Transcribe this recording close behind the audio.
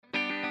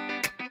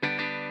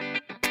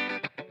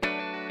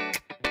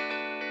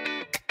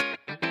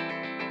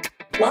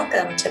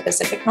Welcome to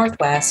Pacific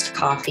Northwest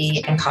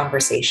Coffee and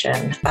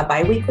Conversation, a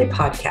biweekly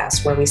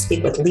podcast where we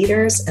speak with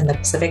leaders in the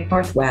Pacific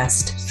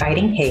Northwest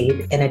fighting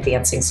hate and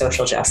advancing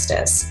social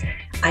justice.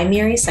 I'm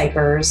Mary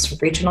Cypers,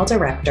 Regional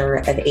Director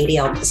of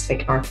ADL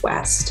Pacific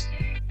Northwest.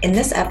 In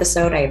this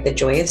episode, I have the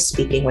joy of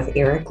speaking with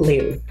Eric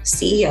Liu,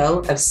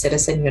 CEO of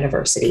Citizen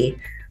University.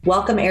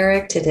 Welcome,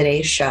 Eric, to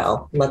today's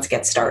show. Let's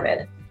get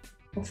started.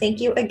 Well,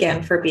 thank you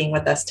again for being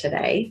with us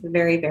today.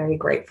 Very, very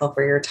grateful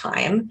for your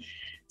time.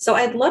 So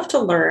I'd love to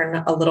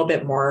learn a little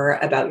bit more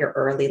about your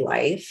early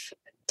life.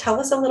 Tell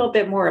us a little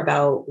bit more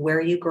about where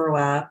you grew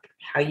up,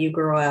 how you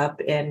grew up,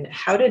 and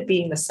how did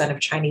being the son of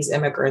Chinese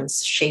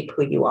immigrants shape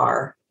who you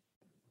are?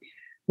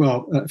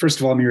 Well, first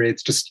of all, Miri,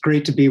 it's just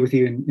great to be with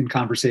you in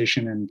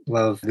conversation and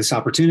love this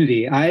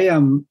opportunity. I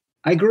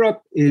grew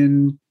up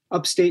in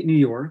upstate New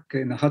York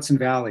in the Hudson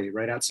Valley,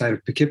 right outside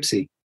of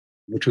Poughkeepsie,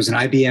 which was an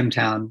IBM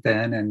town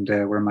then, and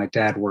where my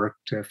dad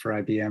worked for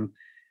IBM.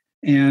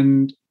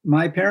 And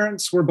my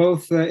parents were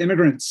both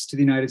immigrants to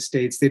the United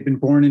States. They'd been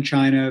born in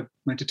China,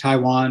 went to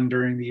Taiwan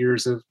during the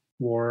years of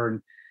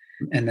war,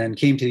 and then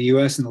came to the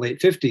US in the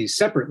late 50s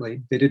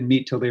separately. They didn't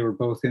meet till they were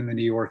both in the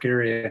New York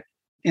area.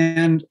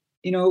 And,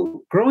 you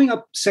know, growing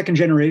up second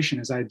generation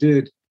as I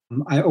did,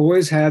 I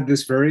always had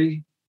this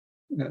very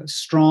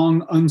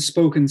strong,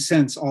 unspoken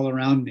sense all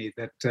around me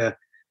that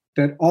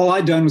all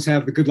I'd done was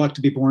have the good luck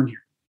to be born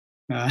here.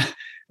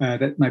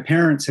 That my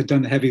parents had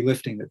done the heavy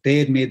lifting, that they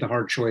had made the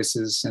hard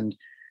choices, and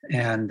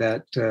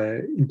that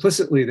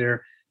implicitly the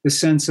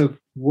sense of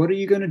what are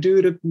you going to do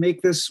to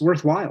make this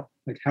worthwhile?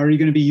 Like, how are you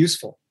going to be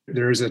useful?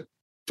 There's a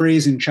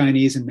phrase in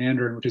Chinese and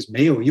Mandarin, which is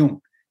没有用,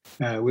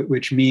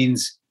 which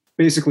means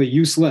basically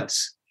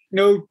useless.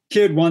 No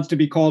kid wants to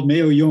be called 没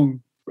有用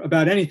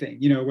about anything,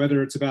 you know,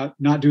 whether it's about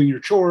not doing your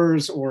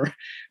chores or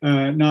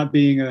not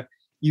being a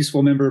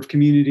useful member of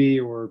community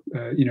or,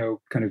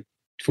 kind of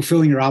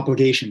fulfilling your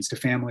obligations to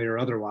family or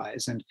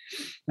otherwise.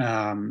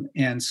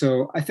 And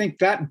so I think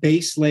that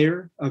base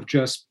layer of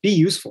just be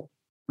useful,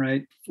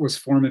 right, was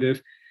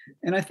formative.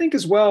 And I think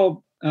as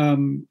well,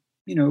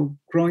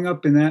 growing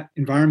up in that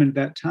environment at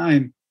that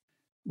time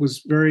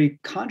was very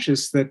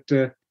conscious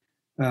that,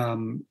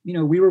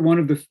 we were one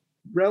of the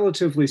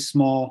there's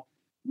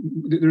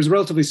a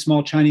relatively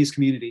small Chinese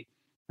community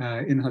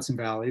in the Hudson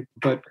Valley,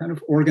 but kind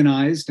of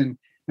organized. And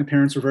my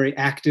parents were very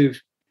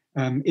active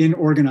in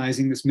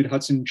organizing this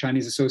Mid-Hudson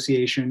Chinese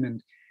Association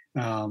and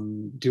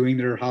doing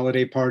their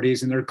holiday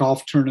parties and their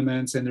golf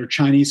tournaments and their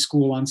Chinese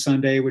school on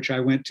Sunday, which I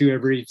went to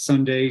every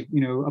Sunday,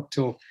 up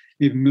till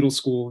maybe middle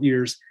school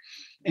years.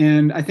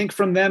 And I think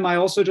from them, I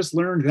also just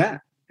learned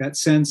that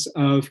sense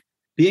of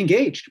be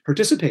engaged,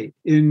 participate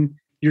in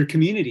your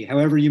community,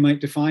 however you might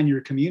define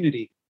your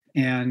community.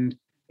 And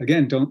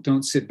again,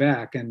 don't sit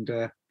back. And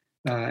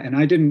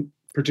I didn't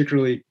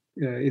particularly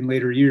in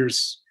later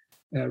years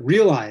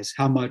realize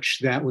how much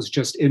that was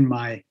just in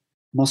my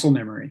muscle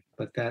memory,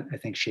 but that I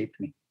think shaped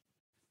me.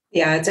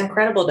 Yeah, it's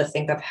incredible to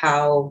think of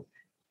how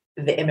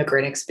the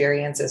immigrant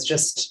experience is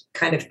just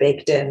kind of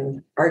baked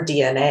in our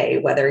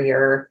DNA, whether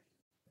you're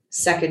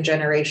second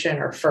generation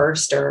or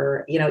first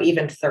or,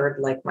 even third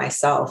like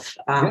myself.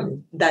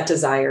 That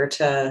desire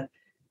to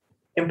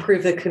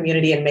improve the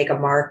community and make a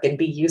mark and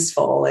be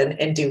useful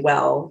and do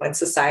well in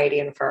society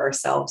and for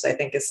ourselves, I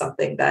think is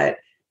something that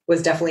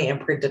was definitely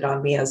imprinted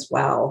on me as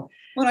well.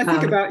 Well, I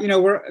think about,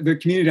 where the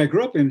community I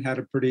grew up in had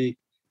a pretty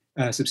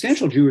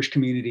substantial Jewish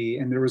community,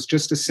 and there was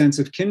just a sense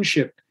of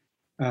kinship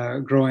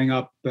growing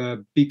up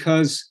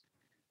because,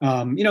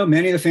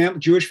 many of the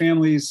Jewish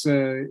families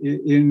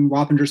in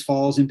Wappingers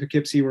Falls, in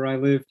Poughkeepsie, where I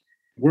lived,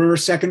 were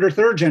second or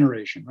third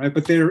generation, right?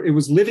 But it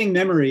was living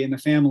memory in the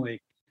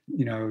family,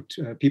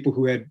 people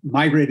who had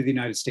migrated to the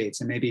United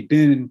States and maybe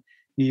been in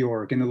New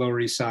York, in the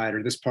Lower East Side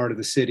or this part of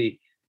the city,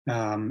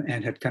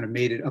 and had kind of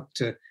made it up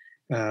to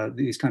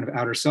these kind of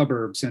outer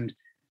suburbs. And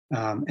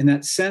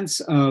that sense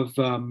of,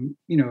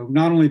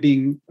 not only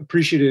being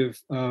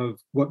appreciative of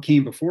what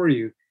came before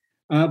you,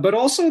 but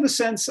also the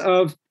sense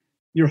of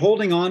you're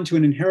holding on to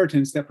an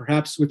inheritance that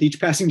perhaps with each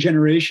passing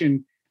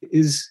generation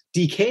is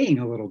decaying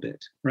a little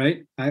bit,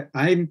 right?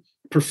 I'm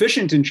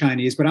proficient in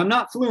Chinese, but I'm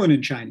not fluent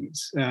in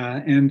Chinese.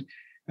 And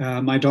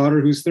my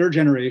daughter, who's third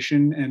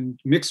generation and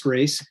mixed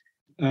race,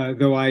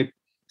 though I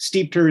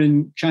steeped her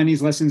in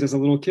Chinese lessons as a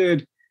little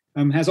kid,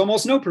 has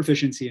almost no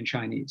proficiency in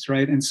Chinese,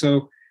 right? And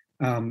so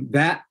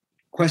that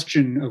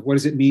question of what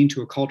does it mean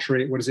to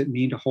acculturate, what does it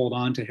mean to hold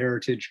on to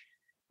heritage,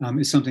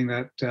 is something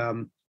that,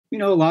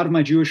 a lot of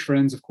my Jewish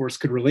friends, of course,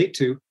 could relate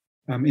to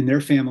in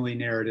their family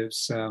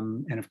narratives.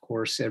 And of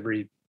course,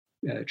 every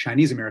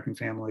Chinese American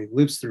family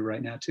lives through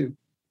right now, too.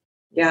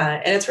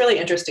 Yeah, and it's really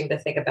interesting to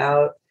think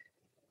about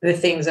the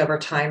things over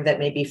time that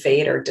maybe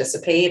fade or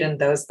dissipate and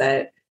those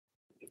that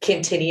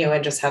continue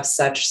and just have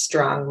such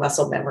strong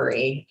muscle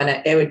memory.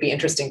 And it would be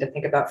interesting to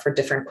think about for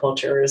different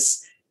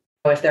cultures,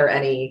 if there are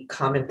any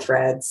common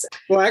threads.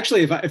 Well,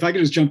 actually, if I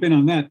could just jump in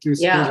on that, too,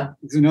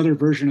 it's another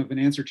version of an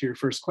answer to your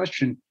first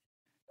question.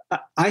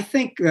 I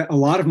think that a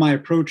lot of my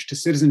approach to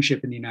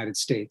citizenship in the United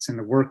States and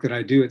the work that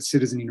I do at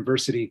Citizen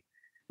University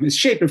is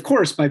shaped, of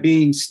course, by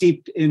being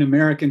steeped in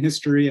American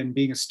history and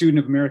being a student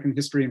of American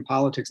history and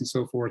politics and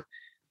so forth.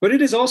 But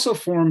it is also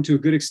formed to a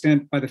good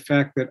extent by the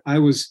fact that I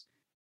was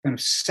kind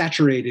of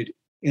saturated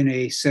in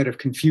a set of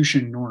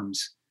Confucian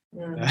norms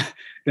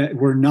that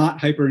were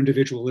not hyper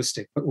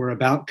individualistic, but were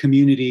about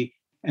community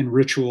and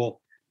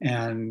ritual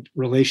and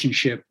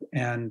relationship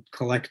and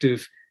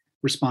collective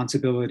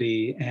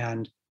responsibility.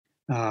 And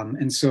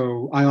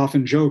so I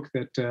often joke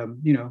that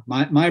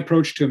my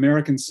approach to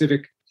American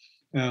civic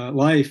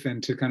life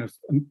and to kind of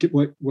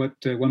what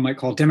one might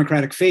call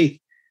democratic faith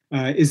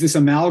is this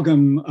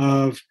amalgam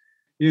of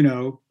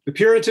the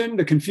Puritan,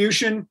 the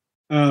Confucian,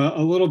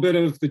 a little bit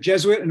of the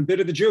Jesuit, and a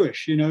bit of the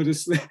Jewish.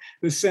 Just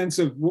the sense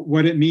of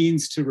what it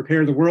means to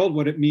repair the world,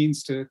 what it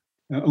means to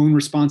own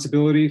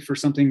responsibility for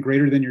something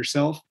greater than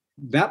yourself.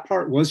 That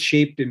part was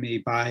shaped in me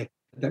by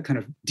that kind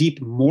of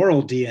deep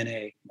moral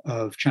DNA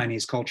of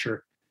Chinese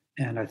culture.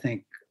 And I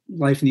think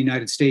life in the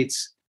United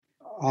States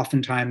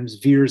oftentimes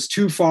veers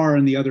too far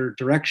in the other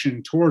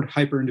direction toward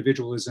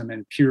hyper-individualism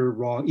and pure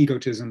raw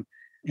egotism.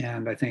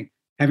 And I think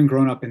having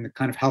grown up in the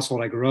kind of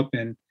household I grew up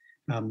in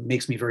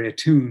makes me very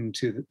attuned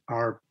to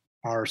our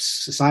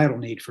societal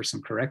need for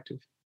some corrective.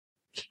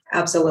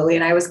 Absolutely.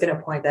 And I was going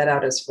to point that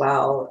out as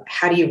well.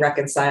 How do you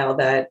reconcile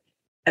that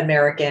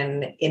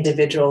American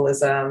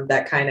individualism,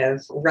 that kind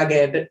of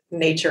rugged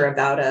nature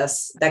about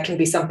us, that can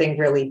be something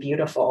really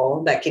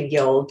beautiful, that can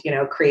yield,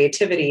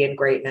 creativity and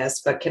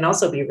greatness, but can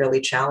also be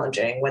really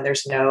challenging when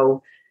there's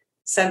no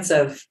sense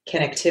of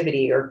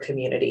connectivity or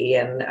community.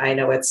 And I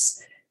know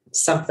it's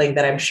something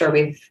that I'm sure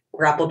we've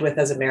grappled with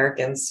as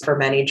Americans for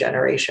many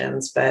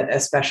generations, but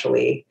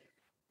especially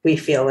we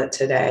feel it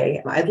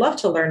today. I'd love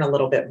to learn a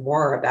little bit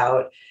more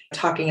about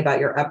talking about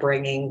your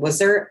upbringing. Was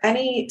there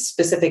any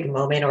specific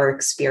moment or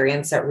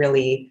experience that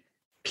really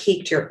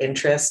piqued your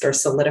interest or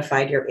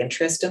solidified your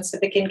interest in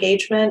civic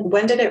engagement?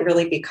 When did it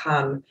really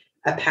become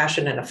a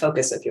passion and a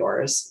focus of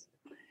yours?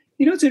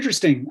 It's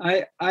interesting.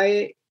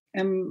 I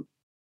am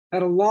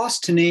at a loss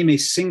to name a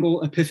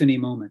single epiphany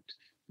moment.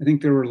 I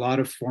think there were a lot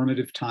of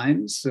formative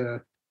times.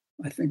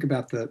 I think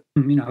about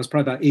I was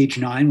probably about age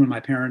 9 when my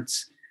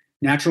parents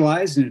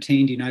naturalized and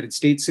attained United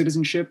States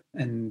citizenship.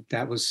 And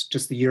that was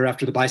just the year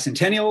after the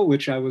bicentennial,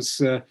 which I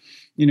was,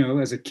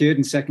 as a kid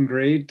in second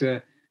grade,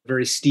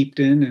 very steeped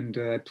in. And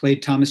I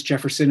played Thomas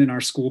Jefferson in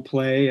our school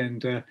play.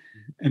 And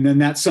then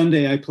that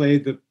Sunday I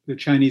played the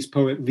Chinese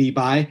poet Li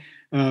Bai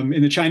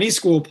in the Chinese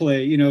school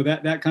play.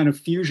 That kind of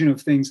fusion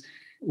of things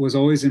was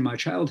always in my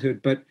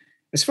childhood. But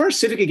as far as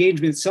civic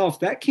engagement itself,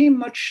 that came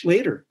much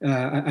later,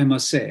 I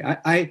must say.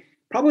 I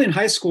probably in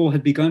high school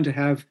had begun to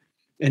have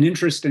an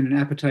interest and an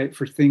appetite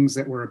for things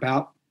that were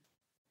about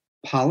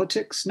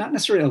politics, not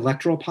necessarily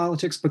electoral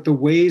politics, but the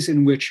ways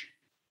in which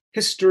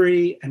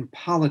history and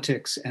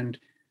politics and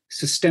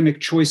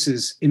systemic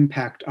choices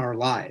impact our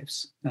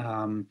lives.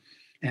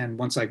 And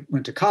once I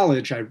went to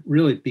college, I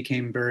really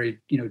became very,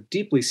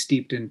 deeply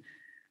steeped in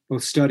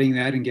both studying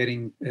that and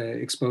getting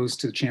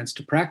exposed to the chance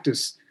to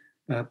practice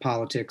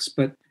politics.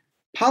 But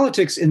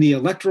politics in the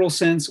electoral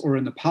sense or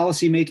in the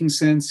policymaking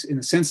sense, in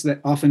the sense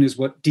that often is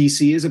what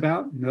DC is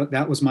about.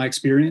 That was my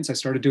experience. I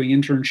started doing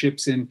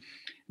internships in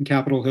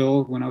Capitol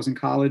Hill when I was in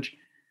college.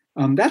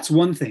 That's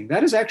one thing.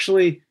 That is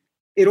actually,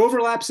 it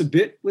overlaps a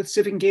bit with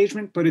civic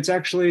engagement, but it's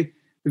actually,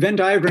 the Venn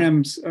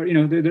diagrams are,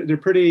 they're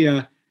pretty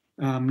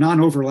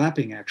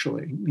non-overlapping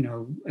actually,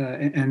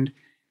 and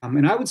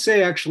I would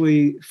say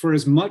actually, for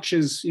as much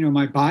as,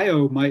 my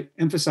bio might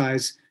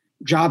emphasize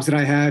jobs that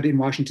I had in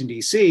Washington,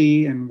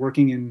 D.C. and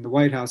working in the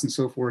White House and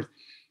so forth,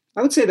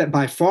 I would say that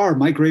by far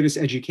my greatest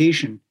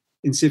education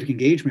in civic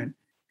engagement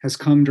has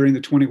come during the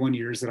 21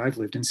 years that I've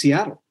lived in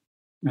Seattle.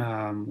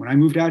 When I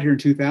moved out here in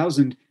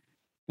 2000,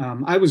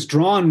 I was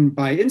drawn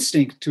by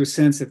instinct to a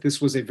sense that this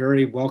was a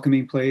very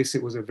welcoming place.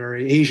 It was a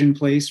very Asian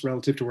place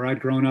relative to where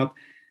I'd grown up.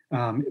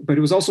 But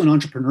it was also an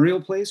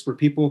entrepreneurial place where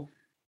people,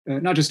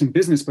 not just in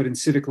business, but in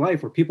civic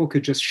life, where people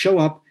could just show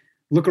up,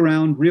 look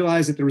around,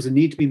 realize that there was a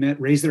need to be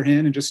met, raise their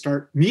hand, and just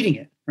start meeting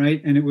it,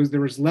 right? And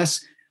there was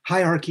less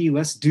hierarchy,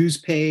 less dues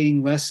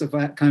paying, less of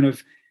that kind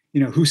of,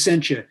 who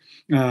sent you,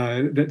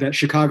 that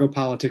Chicago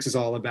politics is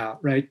all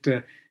about, right?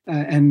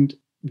 And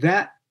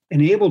that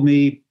enabled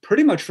me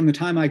pretty much from the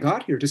time I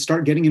got here to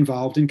start getting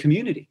involved in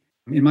community.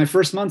 In my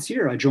first months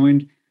here, I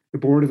joined the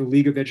board of the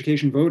League of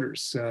Education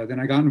Voters. Then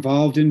I got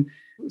involved in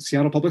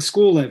Seattle Public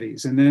School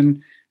levies. And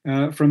then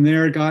from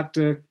there, got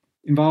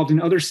involved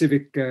in other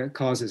civic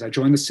causes. I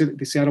joined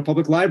the Seattle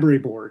Public Library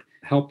Board,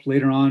 helped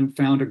later on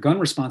found a gun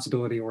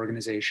responsibility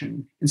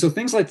organization. And so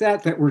things like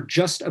that were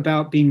just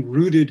about being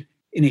rooted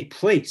in a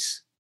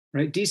place,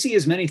 right? DC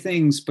is many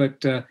things,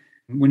 but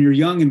when you're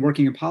young and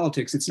working in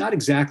politics, it's not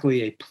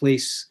exactly a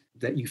place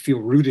that you feel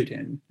rooted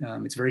in.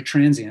 It's very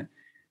transient.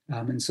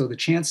 And so the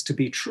chance to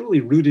be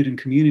truly rooted in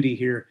community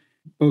here,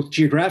 both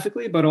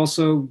geographically, but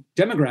also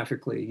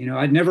demographically.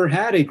 I'd never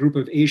had a group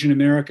of Asian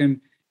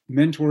American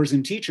mentors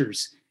and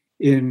teachers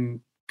in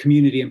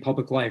community and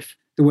public life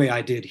the way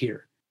I did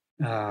here.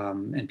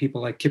 And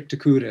people like Kip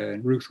Takuda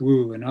and Ruth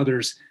Wu and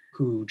others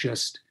who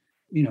just,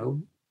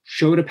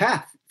 showed a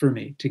path for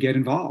me to get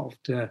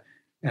involved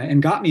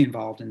and got me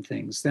involved in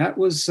things. That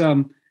was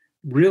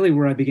really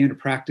where I began to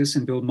practice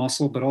and build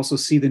muscle, but also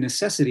see the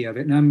necessity of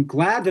it. And I'm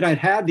glad that I'd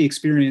had the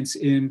experience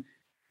in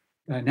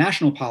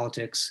national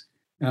politics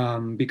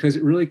because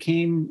it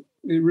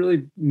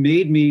really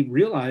made me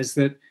realize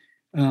that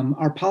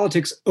our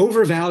politics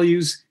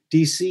overvalues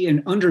DC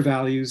and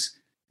undervalues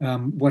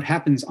what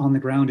happens on the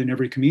ground in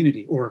every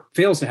community, or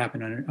fails to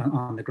happen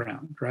on the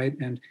ground, right?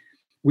 And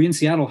we in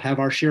Seattle have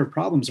our share of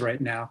problems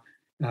right now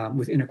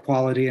with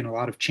inequality and a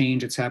lot of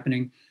change that's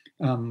happening.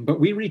 But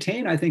we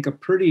retain, I think, a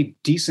pretty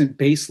decent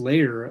base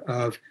layer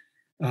of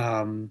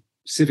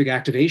civic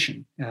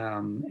activation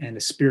and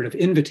a spirit of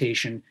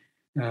invitation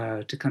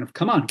to kind of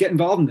come on, get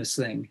involved in this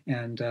thing.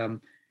 And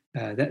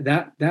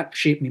that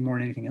shaped me more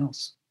than anything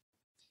else.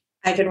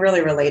 I can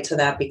really relate to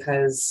that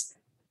because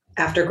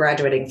after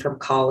graduating from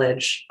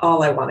college,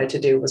 all I wanted to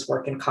do was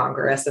work in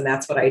Congress, and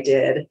that's what I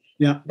did.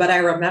 Yeah. But I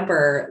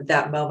remember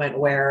that moment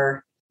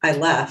where I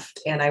left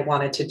and I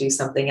wanted to do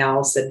something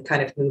else and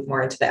kind of move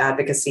more into the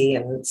advocacy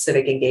and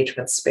civic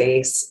engagement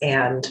space.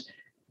 And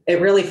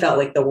it really felt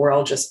like the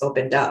world just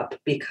opened up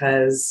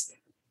because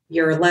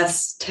you're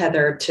less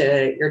tethered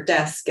to your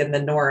desk and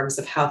the norms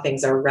of how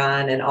things are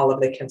run and all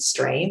of the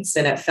constraints.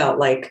 And it felt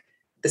like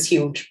this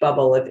huge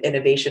bubble of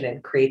innovation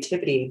and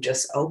creativity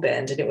just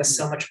opened, and it was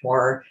so much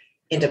more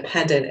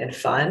independent and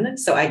fun.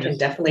 So I can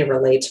definitely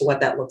relate to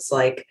what that looks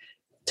like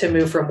to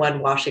move from one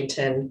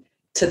Washington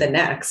to the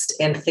next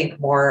and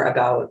think more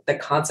about the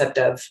concept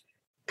of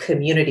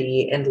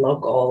community and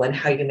local and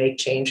how you make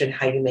change and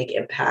how you make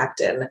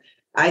impact. And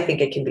I think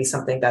it can be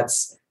something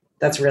that's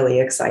really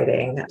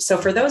exciting. So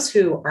for those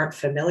who aren't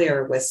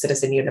familiar with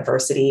Citizen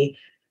University,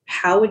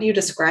 how would you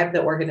describe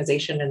the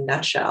organization in a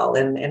nutshell,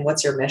 and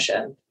what's your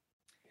mission?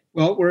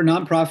 Well, we're a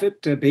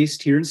nonprofit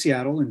based here in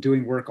Seattle and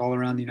doing work all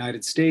around the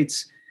United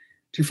States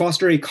to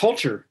foster a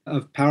culture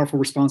of powerful,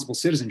 responsible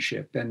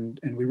citizenship. And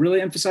we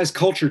really emphasize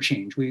culture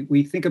change.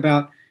 We think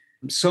about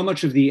so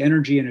much of the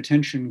energy and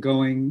attention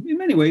going, in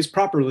many ways,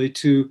 properly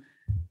to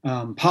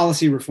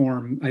policy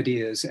reform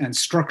ideas and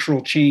structural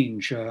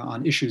change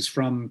on issues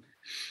from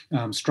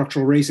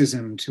structural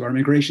racism to our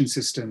immigration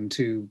system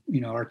to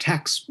our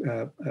tax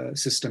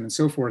system and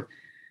so forth.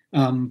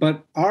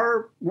 But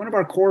one of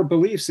our core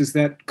beliefs is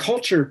that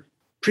culture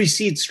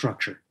precedes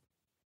structure,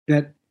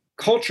 that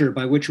culture,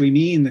 by which we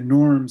mean the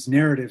norms,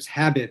 narratives,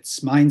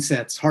 habits,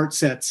 mindsets, heart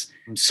sets,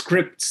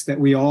 scripts that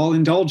we all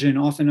indulge in,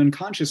 often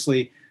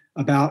unconsciously,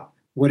 about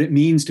what it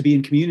means to be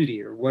in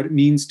community or what it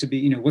means to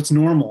be, what's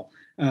normal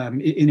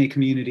in a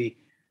community.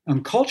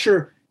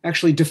 Culture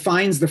actually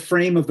defines the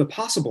frame of the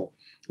possible,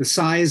 the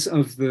size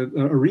of the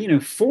arena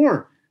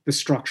for the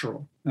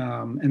structural.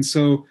 And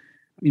so,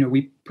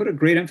 we put a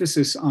great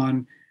emphasis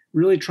on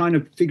really trying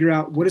to figure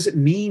out what does it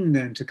mean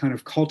then to kind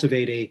of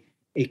cultivate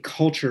a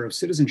culture of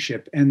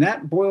citizenship. And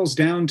that boils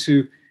down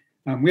to,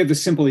 we have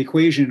this simple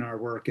equation in our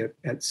work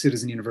at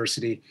Citizen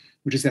University,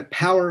 which is that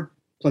power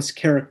plus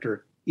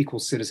character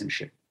equals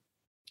citizenship.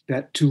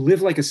 That to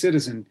live like a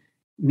citizen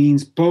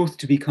means both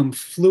to become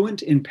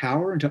fluent in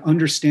power and to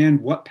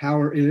understand what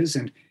power is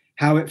and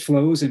how it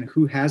flows and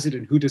who has it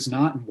and who does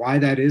not and why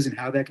that is and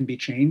how that can be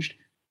changed.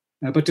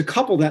 But to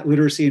couple that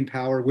literacy and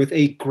power with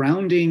a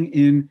grounding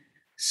in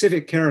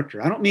civic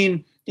character. I don't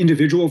mean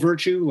individual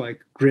virtue like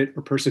grit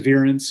or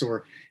perseverance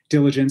or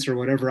diligence or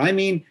whatever. I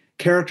mean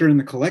character in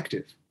the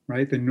collective,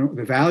 right?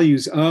 The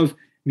values of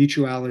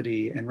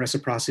mutuality and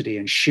reciprocity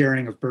and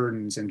sharing of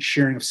burdens and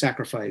sharing of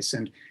sacrifice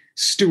and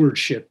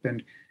stewardship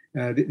and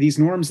these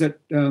norms that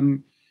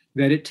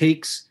it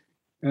takes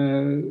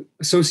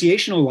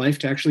associational life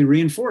to actually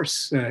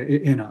reinforce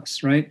in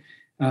us, right?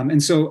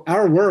 And so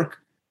our work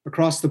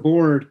across the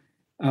board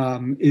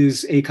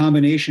is a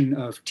combination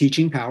of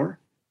teaching power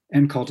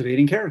and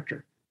cultivating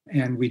character.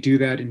 And we do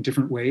that in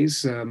different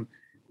ways.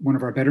 One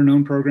of our better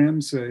known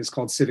programs is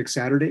called Civic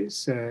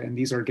Saturdays. And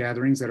these are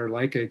gatherings that are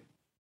like a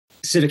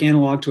civic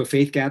analog to a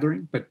faith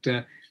gathering, but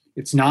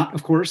it's not,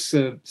 of course,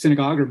 a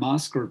synagogue or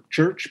mosque or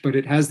church, but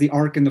it has the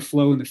arc and the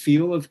flow and the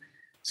feel of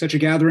such a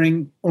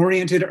gathering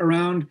oriented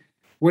around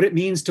what it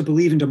means to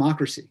believe in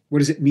democracy. What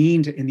does it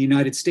mean in the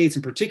United States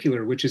in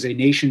particular, which is a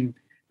nation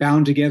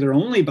bound together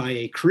only by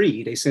a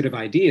creed, a set of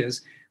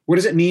ideas? What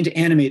does it mean to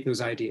animate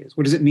those ideas?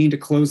 What does it mean to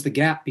close the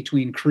gap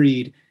between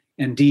creed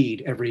and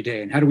deed every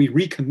day? And how do we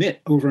recommit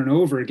over and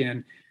over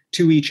again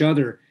to each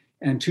other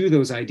and to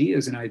those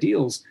ideas and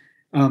ideals?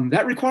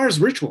 That requires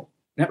ritual.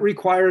 That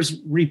requires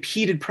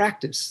repeated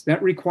practice.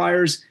 That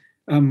requires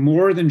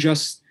more than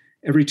just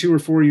every 2 or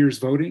 4 years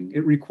voting.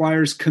 It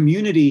requires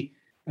community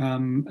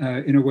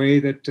in a way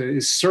that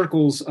is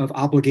circles of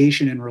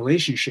obligation and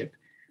relationship.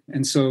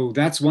 And so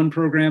that's one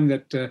program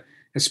that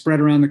has spread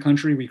around the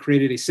country. We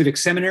created a civic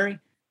seminary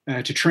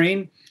to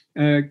train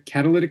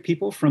catalytic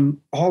people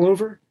from all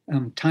over,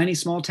 tiny,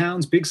 small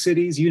towns, big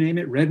cities, you name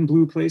it, red and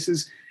blue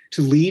places,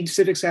 to lead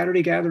Civic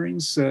Saturday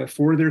gatherings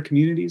for their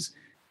communities.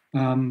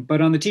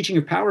 But on the teaching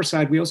of power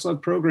side, we also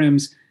have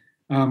programs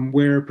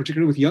where,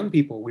 particularly with young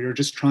people, we are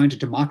just trying to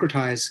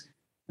democratize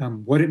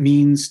what it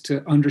means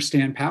to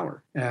understand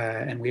power.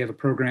 And we have a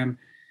program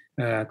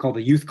called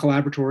the Youth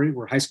Collaboratory,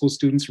 where high school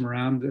students from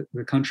around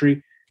the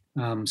country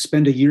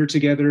spend a year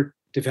together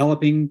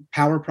developing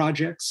power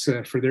projects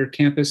for their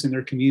campus and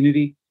their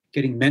community,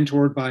 getting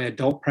mentored by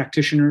adult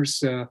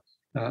practitioners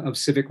of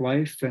civic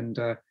life.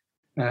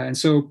 And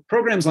so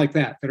programs like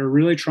that are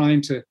really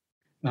trying to,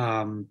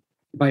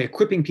 by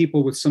equipping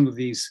people with some of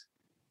these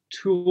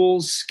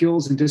tools,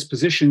 skills, and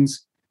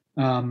dispositions,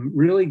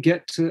 really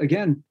get to,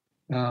 again,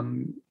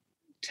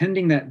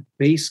 tending that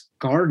base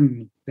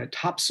garden, that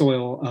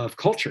topsoil of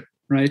culture,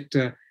 right?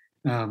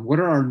 What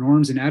are our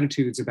norms and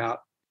attitudes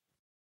about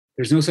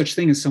there's no such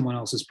thing as someone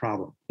else's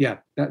problem? Yeah,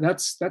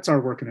 that's our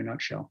work in a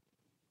nutshell.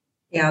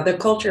 Yeah, the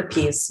culture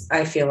piece,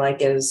 I feel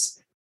like,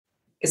 is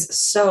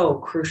so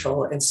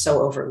crucial and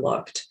so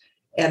overlooked.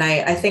 And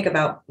I think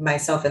about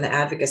myself in the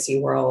advocacy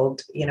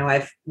world.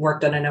 I've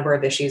worked on a number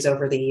of issues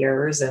over the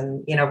years.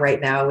 And,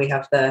 right now we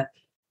have the,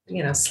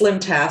 slim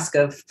task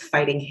of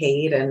fighting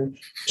hate and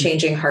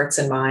changing hearts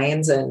and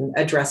minds and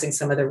addressing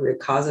some of the root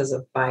causes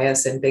of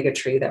bias and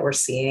bigotry that we're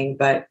seeing.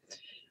 But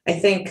I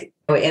think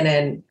in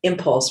an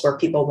impulse where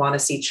people want to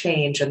see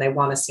change and they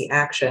want to see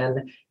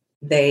action,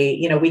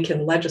 we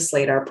can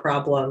legislate our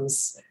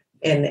problems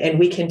and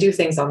we can do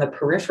things on the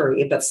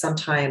periphery, but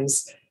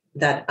sometimes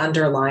that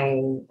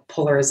underlying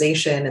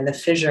polarization and the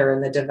fissure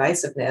and the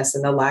divisiveness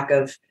and the lack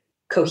of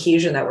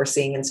cohesion that we're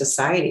seeing in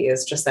society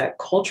is just that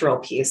cultural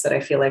piece that I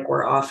feel like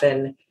we're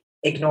often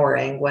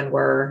ignoring when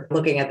we're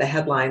looking at the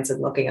headlines and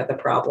looking at the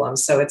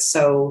problems. So it's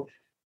so,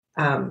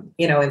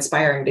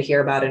 inspiring to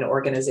hear about an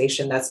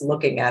organization that's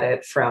looking at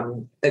it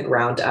from the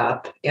ground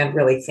up and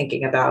really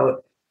thinking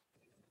about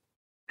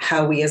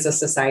how we as a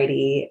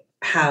society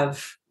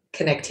have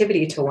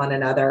connectivity to one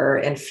another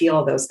and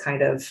feel those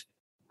kind of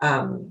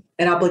an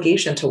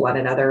obligation to one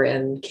another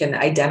and can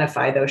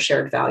identify those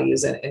shared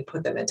values and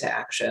put them into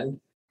action.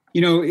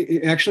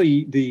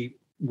 Actually, the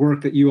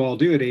work that you all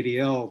do at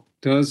ADL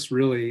does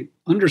really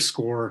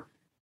underscore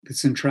the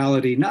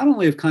centrality, not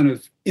only of kind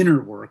of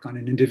inner work on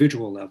an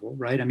individual level,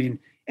 right? I mean,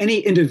 any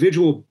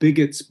individual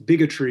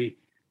bigotry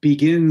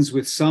begins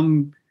with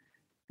some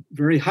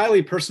very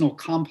highly personal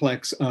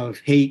complex of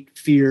hate,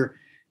 fear,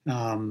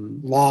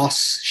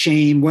 loss,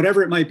 shame,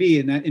 whatever it might be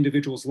in that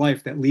individual's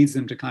life that leads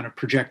them to kind of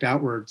project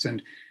outwards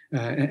and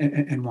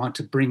want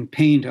to bring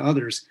pain to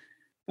others.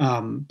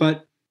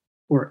 That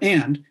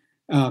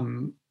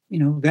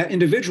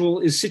individual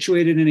is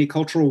situated in a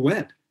cultural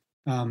web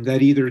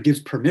that either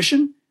gives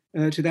permission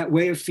to that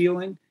way of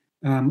feeling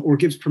or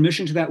gives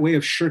permission to that way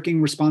of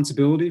shirking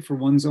responsibility for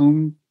one's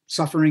own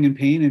suffering and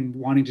pain and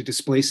wanting to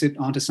displace it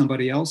onto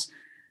somebody else.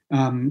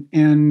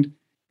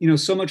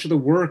 So much of the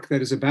work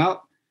that is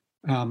about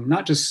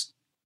not just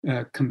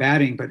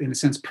combating, but in a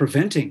sense,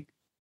 preventing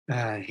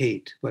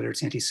hate, whether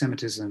it's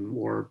anti-Semitism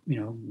or,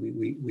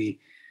 we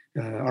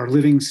are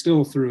living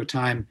still through a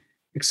time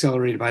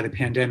accelerated by the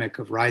pandemic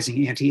of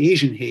rising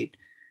anti-Asian hate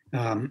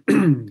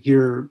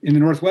here in the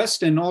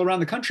Northwest and all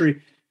around the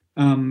country.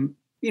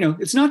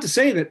 It's not to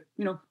say that,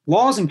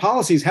 laws and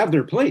policies have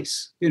their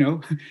place.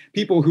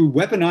 People who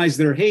weaponize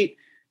their hate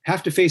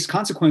have to face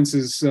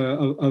consequences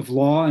of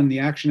law and the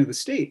action of the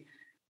state.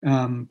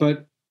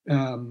 But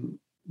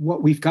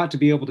what we've got to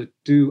be able to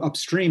do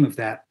upstream of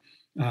that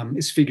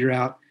is figure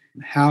out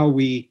how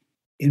we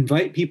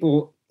invite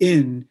people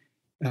in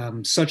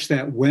such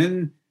that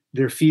when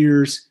their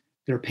fears,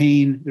 their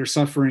pain, their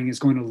suffering is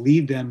going to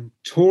lead them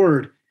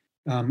toward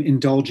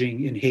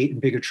indulging in hate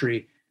and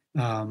bigotry,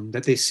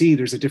 that they see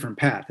there's a different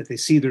path, that they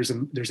see there's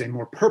a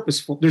more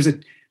purposeful, there's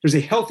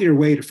a healthier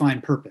way to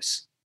find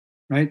purpose,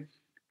 right?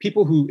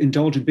 People who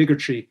indulge in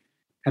bigotry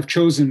have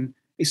chosen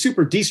a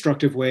super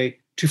destructive way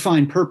to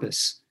find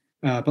purpose.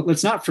 But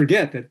let's not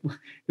forget that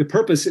the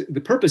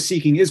purpose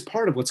seeking is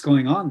part of what's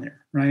going on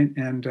there, right?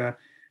 And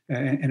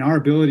our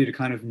ability to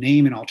kind of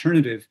name an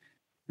alternative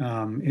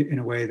in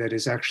a way that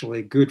is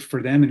actually good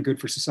for them and good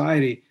for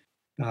society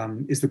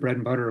is the bread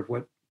and butter of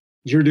what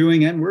you're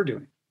doing and we're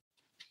doing.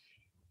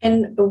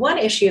 And one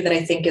issue that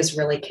I think is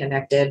really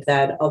connected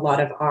that a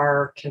lot of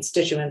our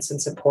constituents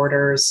and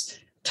supporters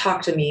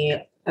talk to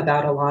me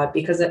about a lot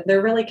because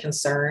they're really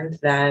concerned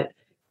that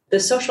the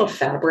social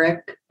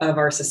fabric of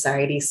our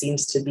society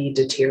seems to be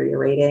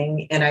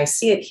deteriorating. And I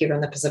see it here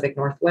in the Pacific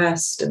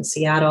Northwest and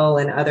Seattle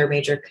and other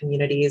major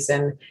communities.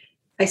 And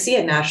I see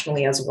it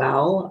nationally as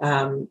well.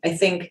 I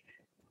think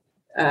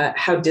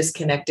how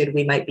disconnected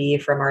we might be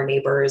from our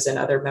neighbors and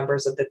other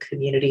members of the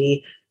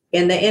community,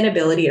 and the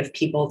inability of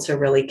people to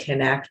really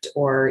connect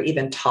or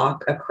even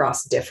talk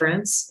across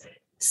difference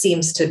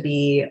seems to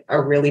be a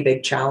really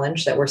big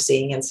challenge that we're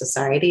seeing in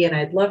society. And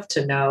I'd love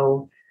to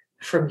know,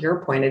 from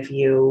your point of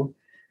view,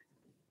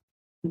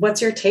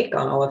 what's your take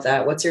on all of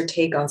that? What's your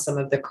take on some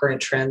of the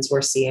current trends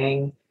we're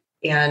seeing?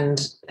 And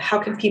how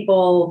can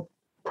people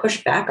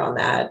push back on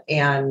that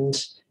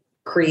and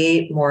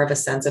create more of a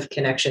sense of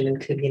connection and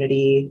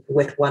community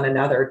with one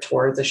another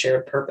towards a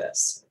shared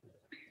purpose?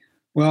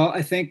 Well,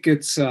 I think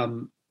it's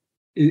there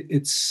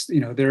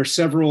are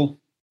several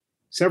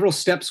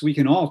steps we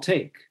can all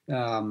take,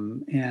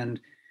 and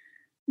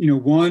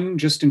one,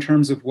 just in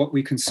terms of what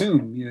we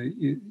consume.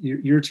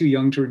 You're too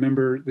young to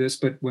remember this,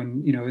 but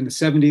when, in the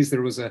 70s,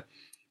 there was a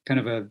kind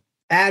of a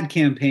ad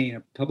campaign,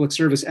 a public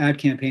service ad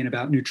campaign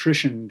about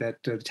nutrition that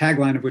the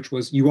tagline of which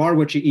was, "You are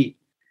what you eat."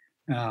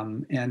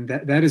 And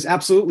that is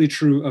absolutely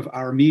true of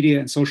our media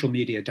and social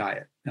media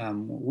diet.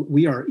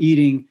 We are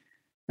eating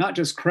not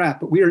just crap,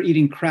 but we are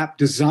eating crap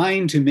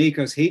designed to make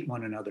us hate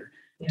one another,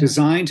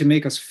 designed to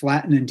make us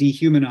flatten and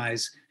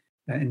dehumanize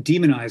and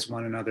demonize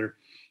one another.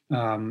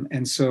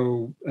 And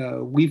so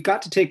we've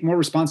got to take more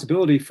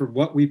responsibility for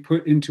what we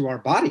put into our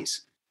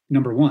bodies,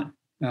 number one,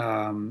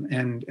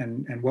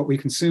 and what we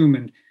consume.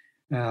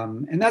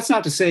 And that's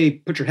not to say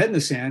put your head in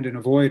the sand and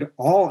avoid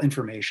all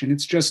information.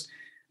 It's just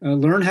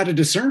learn how to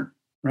discern,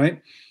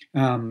 right?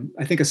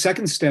 I think a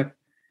second step,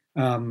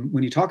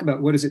 when you talk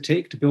about what does it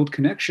take to build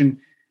connection,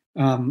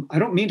 I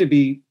don't mean to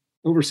be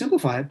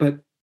oversimplify it, but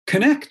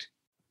connect,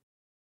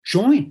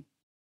 join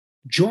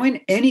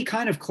any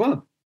kind of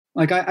club.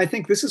 Like I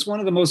think this is one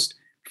of the most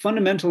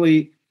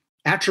fundamentally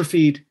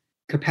atrophied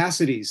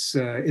capacities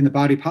in the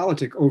body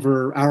politic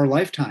over our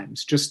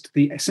lifetimes, just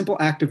the simple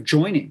act of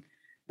joining.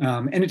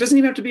 And it doesn't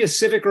even have to be a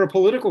civic or a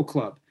political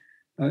club.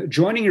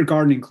 Joining your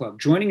gardening club,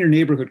 joining your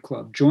neighborhood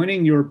club,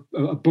 joining your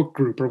a book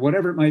group or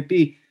whatever it might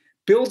be,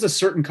 builds a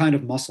certain kind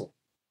of muscle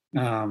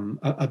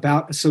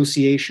about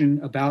association,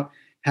 about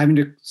having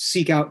to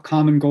seek out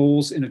common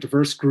goals in a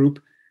diverse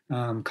group,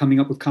 coming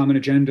up with common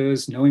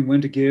agendas, knowing when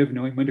to give,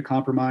 knowing when to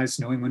compromise,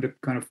 knowing when to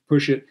kind of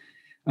push it.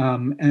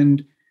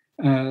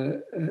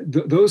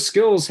 Those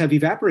skills have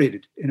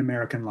evaporated in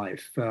American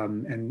life.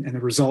 And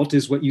the result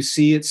is what you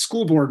see at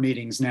school board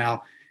meetings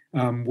now,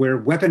 where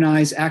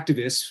weaponized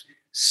activists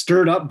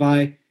stirred up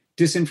by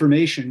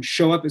disinformation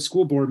show up at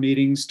school board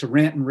meetings to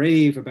rant and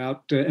rave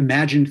about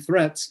imagined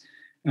threats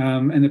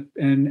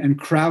and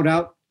crowd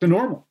out the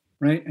normal,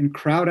 right? And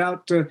crowd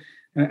out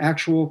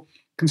actual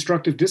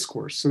constructive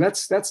discourse. So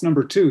that's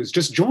number two, is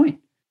just join.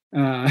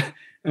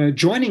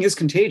 Joining is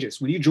contagious.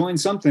 When you join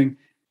something,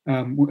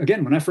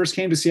 again, when I first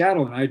came to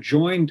Seattle and I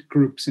joined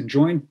groups and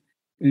joined,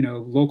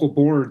 local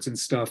boards and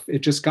stuff, it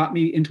just got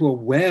me into a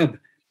web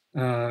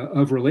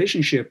of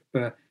relationship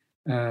that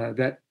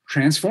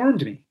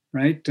transformed me,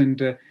 right?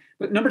 And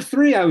but number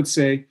three, I would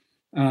say,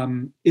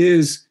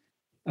 is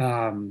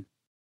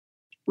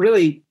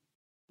really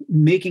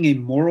making a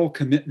moral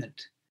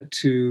commitment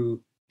to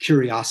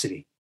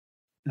curiosity.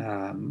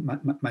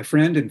 My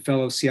friend and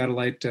fellow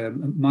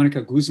Seattleite,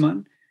 Monica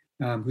Guzman,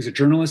 who's a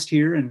journalist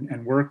here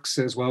and works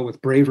as well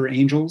with Braver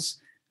Angels,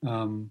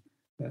 an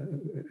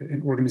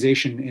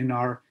organization in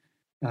our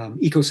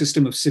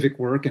ecosystem of civic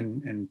work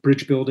and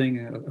bridge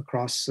building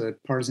across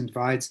partisan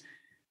divides.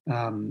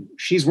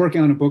 She's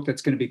working on a book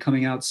that's going to be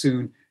coming out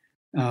soon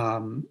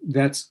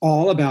that's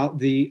all about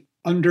the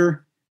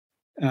undervalued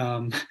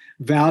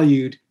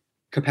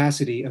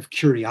capacity of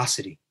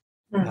curiosity.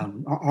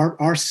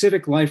 Our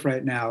civic life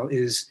right now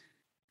is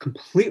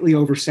completely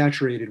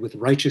oversaturated with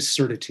righteous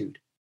certitude.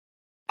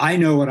 I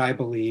know what I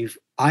believe.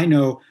 I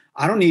know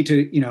I don't need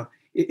to,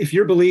 if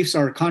your beliefs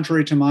are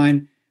contrary to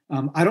mine,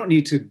 I don't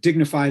need to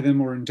dignify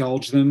them or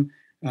indulge them.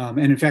 And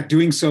in fact,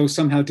 doing so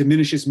somehow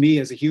diminishes me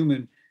as a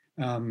human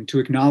to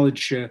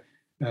acknowledge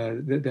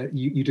that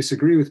you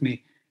disagree with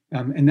me.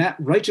 And that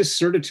righteous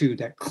certitude,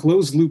 that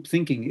closed loop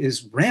thinking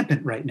is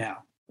rampant right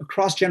now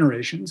across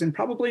generations, and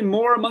probably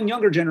more among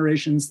younger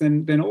generations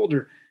than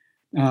older.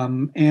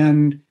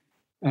 And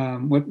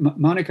what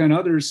Monica and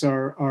others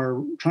are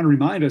trying to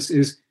remind us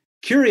is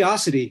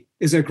curiosity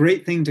is a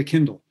great thing to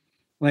kindle.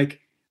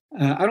 Like,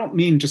 I don't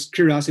mean just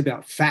curiosity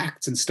about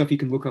facts and stuff you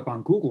can look up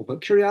on Google,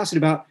 but curiosity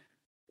about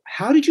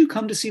how did you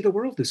come to see the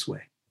world this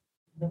way?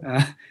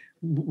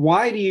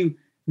 Why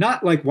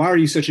are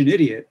you such an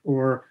idiot?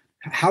 Or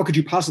how could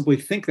you possibly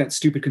think that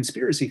stupid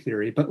conspiracy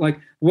theory? But like,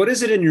 what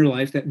is it in your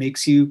life that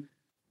makes you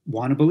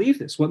want to believe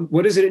this?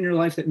 What is it in your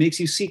life that makes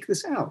you seek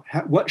this out?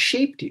 What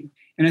shaped you?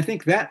 And I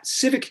think that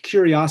civic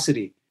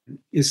curiosity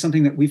is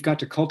something that we've got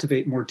to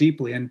cultivate more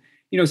deeply. And,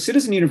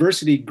 Citizen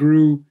University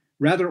grew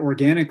rather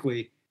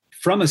organically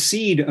from a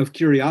seed of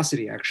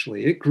curiosity,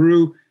 actually. It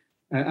grew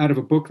out of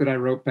a book that I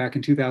wrote back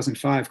in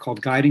 2005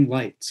 called Guiding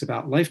Lights,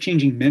 about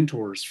life-changing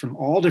mentors from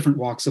all different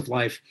walks of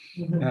life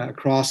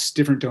across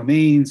different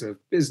domains of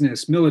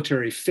business,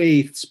 military,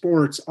 faith,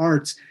 sports,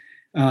 arts.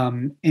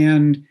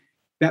 And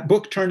that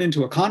book turned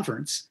into a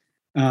conference.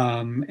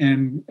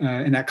 And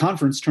that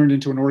conference turned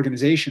into an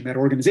organization. That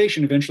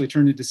organization eventually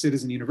turned into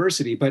Citizen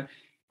University. But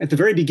at the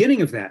very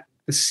beginning of that,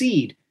 the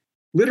seed,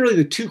 literally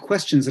the two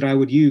questions that I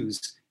would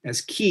use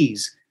as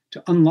keys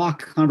to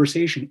unlock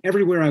conversation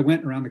everywhere I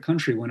went around the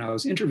country when I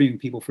was interviewing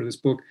people for this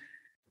book,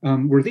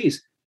 were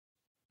these: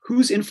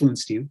 who's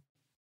influenced you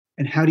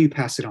and how do you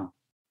pass it on?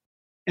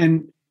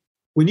 And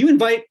when you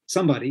invite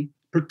somebody,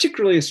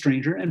 particularly a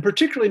stranger, and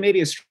particularly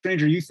maybe a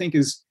stranger you think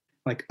is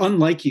like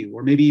unlike you,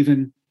 or maybe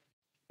even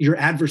your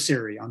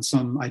adversary on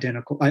some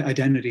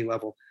identity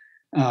level,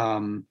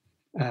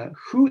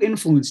 who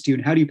influenced you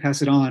and how do you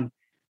pass it on,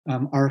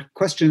 are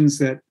questions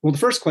that, well, the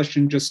first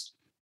question just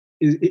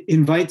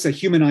invites a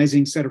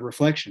humanizing set of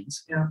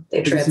reflections. Yeah,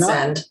 they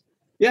transcend.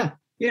 Yeah.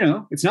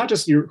 It's not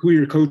just who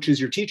your coaches,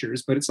 your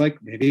teachers, but it's like,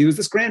 maybe it was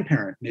this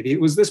grandparent, maybe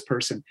it was this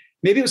person,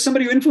 maybe it was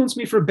somebody who influenced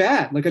me for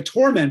bad, like a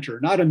tormentor,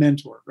 not a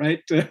mentor,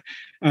 right?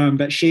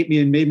 That shaped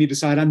me and made me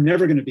decide I'm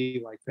never going to be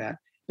like that.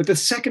 But the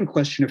second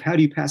question of how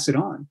do you pass it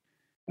on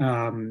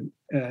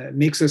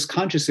makes us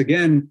conscious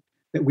again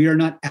that we are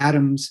not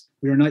atoms,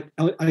 we are not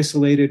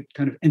isolated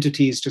kind of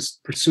entities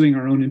just pursuing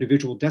our own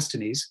individual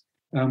destinies.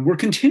 We're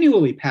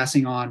continually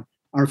passing on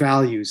our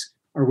values,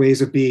 our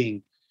ways of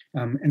being.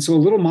 And so a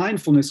little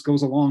mindfulness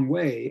goes a long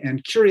way,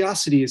 and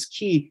curiosity is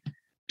key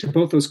to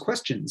both those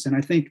questions. And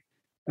I think,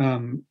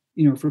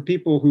 for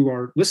people who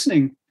are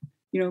listening,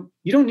 you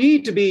don't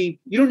need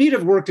to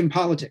have worked in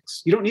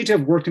politics. You don't need to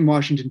have worked in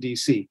Washington,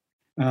 D.C.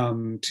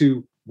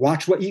 To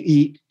watch what you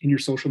eat in your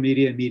social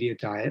media and media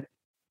diet,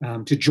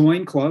 to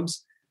join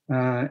clubs,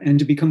 and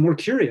to become more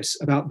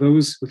curious about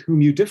those with whom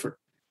you differ.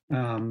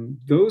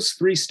 Those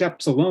three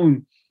steps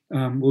alone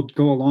will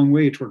go a long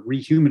way toward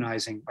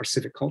rehumanizing our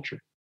civic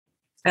culture.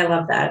 I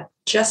love that.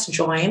 Just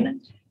join.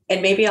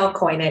 And maybe I'll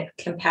coin it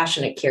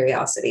compassionate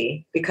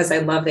curiosity, because I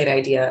love that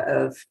idea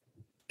of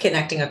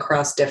connecting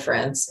across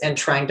difference and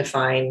trying to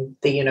find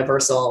the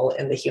universal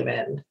and the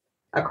human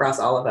across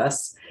all of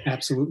us.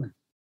 Absolutely.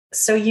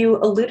 So you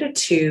alluded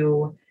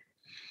to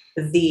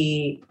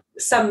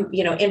some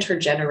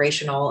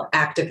intergenerational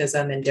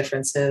activism and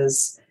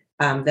differences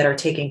that are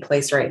taking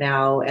place right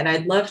now. And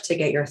I'd love to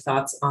get your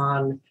thoughts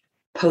on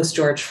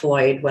post-George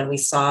Floyd, when we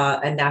saw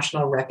a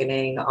national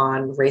reckoning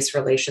on race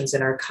relations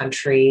in our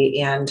country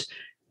and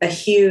a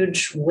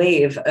huge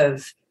wave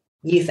of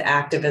youth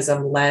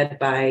activism led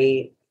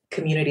by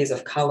communities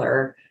of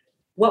color.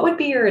 What would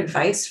be your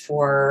advice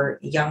for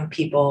young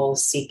people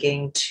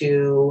seeking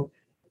to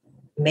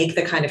make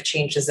the kind of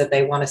changes that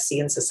they want to see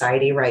in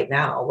society right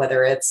now,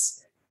 whether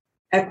it's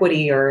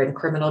equity or in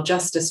criminal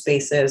justice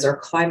spaces or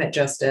climate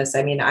justice?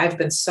 I mean, I've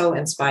been so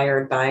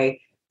inspired by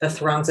the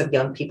throngs of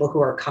young people who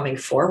are coming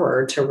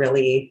forward to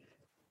really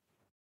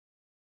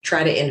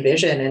try to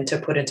envision and to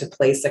put into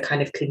place the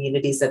kind of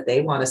communities that they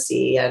want to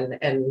see,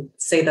 and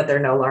say that they're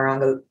no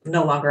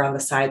longer on the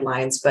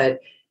sidelines. But,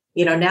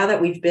 now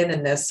that we've been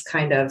in this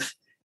kind of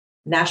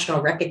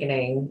national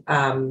reckoning,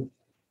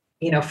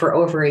 for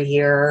over a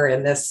year,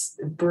 in this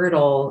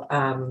brutal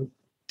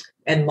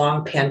and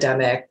long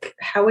pandemic,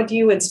 how would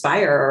you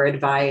inspire or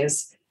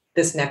advise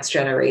this next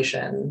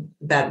generation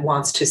that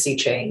wants to see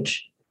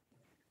change?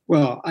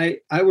 Well,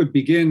 I would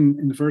begin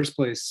in the first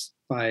place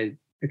by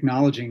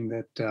acknowledging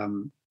that,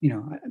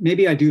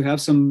 maybe I do have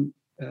some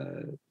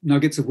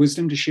nuggets of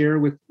wisdom to share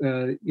with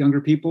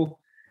younger people.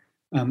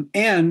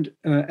 And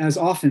as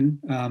often,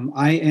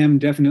 I am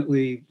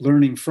definitely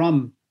learning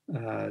from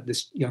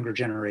this younger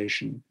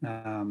generation.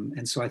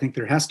 And so I think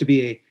there has to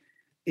be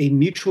a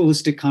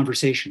mutualistic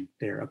conversation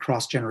there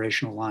across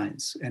generational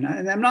lines. And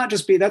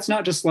that's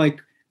not just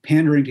like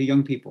pandering to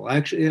young people.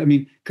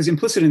 Actually, because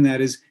implicit in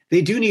that is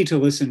they do need to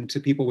listen to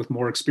people with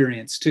more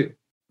experience too,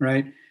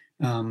 right?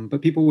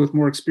 But people with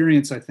more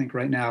experience, I think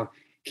right now,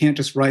 can't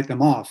just write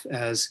them off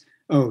as,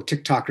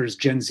 TikTokers,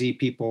 Gen Z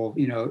people,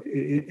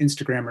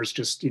 Instagrammers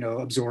just,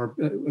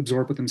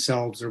 absorb with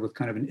themselves or with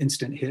kind of an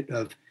instant hit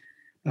of,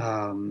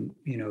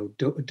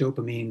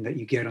 dopamine that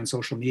you get on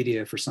social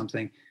media for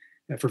something,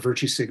 for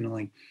virtue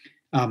signaling.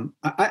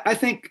 I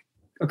think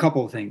a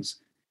couple of things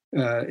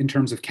in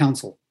terms of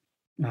counsel.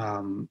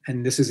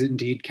 And this is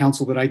indeed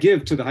counsel that I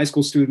give to the high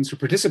school students who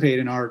participate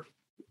in our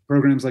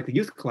programs like the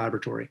Youth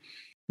Collaboratory.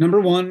 Number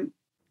one,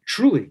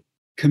 truly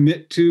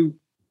commit to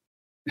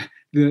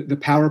the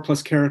power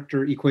plus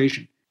character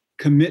equation.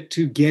 Commit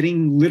to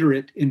getting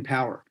literate in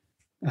power.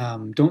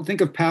 Don't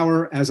think of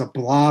power as a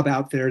blob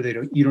out there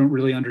that you don't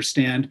really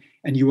understand,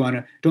 and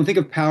don't think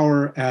of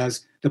power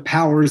as the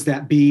powers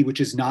that be, which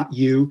is not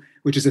you,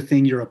 which is a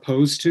thing you're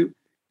opposed to.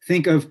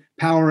 Think of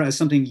power as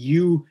something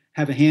you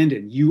have a hand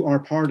in, you are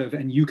part of,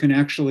 and you can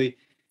actually,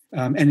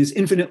 and is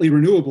infinitely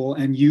renewable,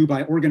 and you,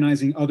 by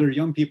organizing other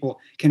young people,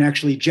 can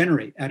actually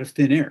generate out of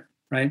thin air,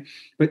 right?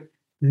 But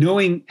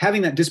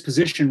having that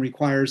disposition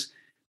requires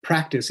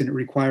practice, and it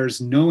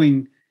requires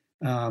knowing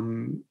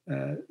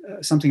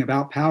something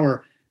about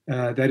power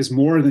that is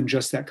more than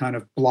just that kind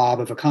of blob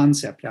of a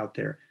concept out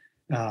there.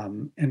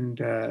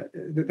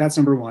 That's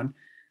number one.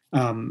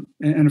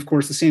 And of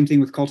course, the same thing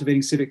with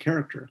cultivating civic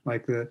character,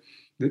 like the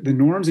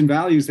norms and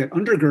values that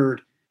undergird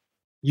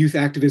youth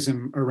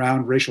activism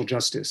around racial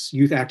justice,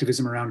 youth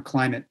activism around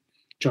climate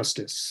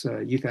justice,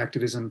 youth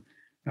activism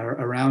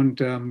around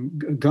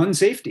gun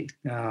safety.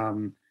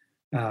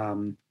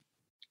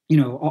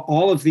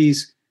 All of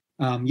these,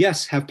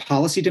 yes, have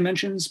policy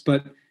dimensions,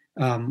 but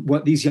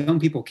what these young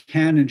people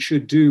can and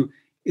should do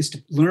is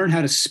to learn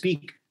how to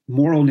speak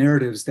moral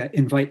narratives that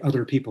invite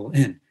other people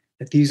in,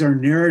 that these are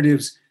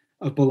narratives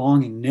of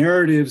belonging,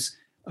 narratives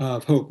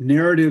of hope,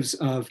 narratives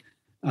of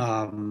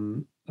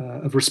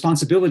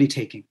responsibility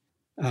taking,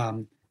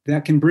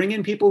 that can bring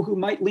in people who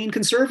might lean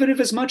conservative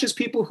as much as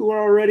people who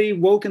are already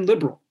woke and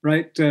liberal,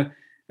 right?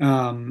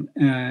 And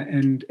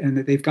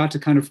that they've got to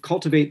kind of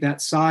cultivate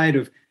that side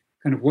of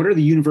kind of what are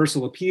the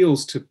universal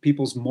appeals to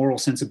people's moral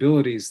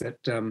sensibilities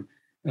that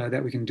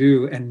that we can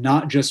do, and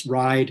not just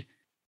ride,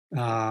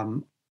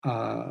 the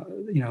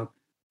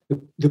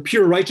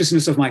pure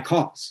righteousness of my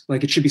cause.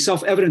 Like, it should be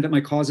self-evident that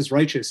my cause is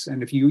righteous,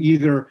 and if you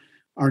either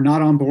are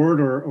not on board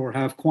or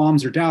have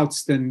qualms or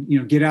doubts, then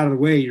get out of the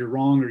way. You're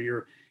wrong, or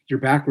you're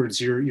backwards.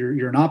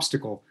 You're an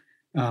obstacle.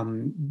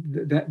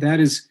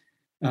 That's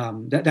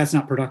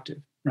not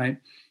productive, right?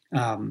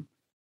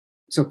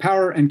 So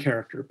power and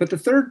character. But the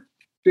third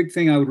big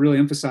thing I would really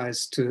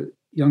emphasize to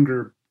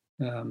younger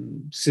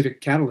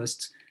civic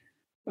catalysts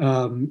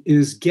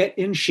is get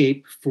in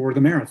shape for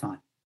the marathon.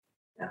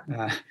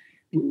 Yeah.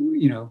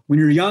 When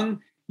you're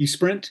young, you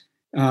sprint.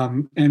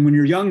 And when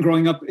you're young,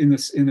 growing up in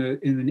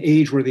an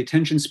age where the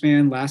attention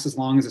span lasts as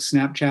long as a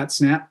Snapchat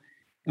snap,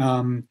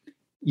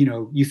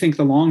 you think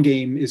the long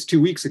game is 2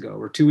 weeks ago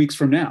or 2 weeks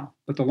from now.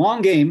 But the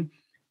long game,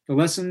 the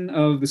lesson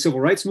of the civil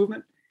rights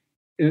movement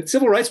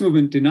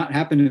did not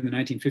happen in the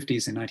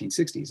 1950s and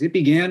 1960s. It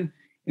began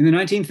in the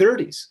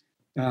 1930s.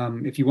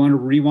 If you want to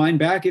rewind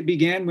back, it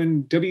began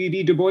when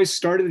W.E.B. Du Bois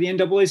started the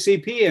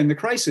NAACP and the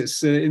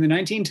crisis in the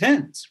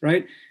 1910s,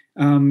 right?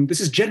 This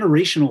is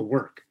generational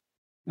work.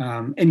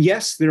 And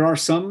yes, there are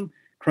some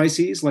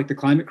crises like the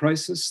climate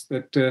crisis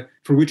that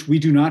for which we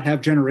do not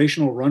have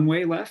generational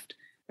runway left.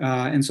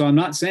 And so I'm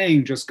not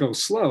saying just go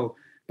slow,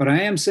 but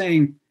I am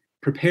saying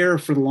prepare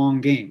for the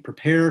long game.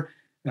 Prepare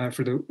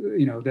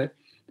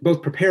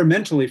prepare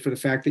mentally for the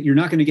fact that you're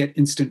not going to get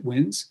instant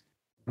wins,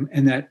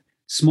 and that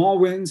small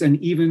wins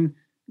and even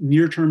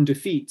near-term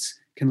defeats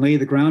can lay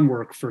the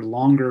groundwork for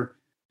longer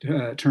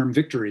term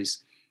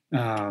victories,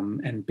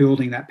 and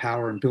building that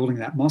power and building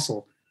that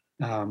muscle.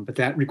 But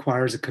that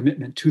requires a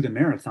commitment to the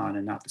marathon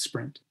and not the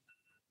sprint.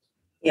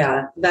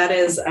 Yeah, that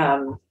is,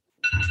 I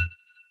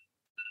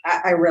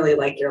really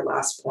like your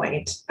last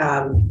point.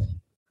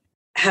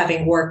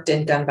 Having worked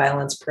in gun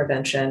violence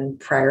prevention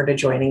prior to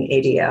joining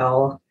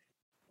ADL,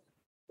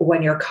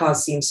 when your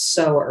cause seems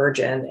so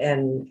urgent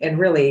and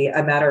really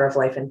a matter of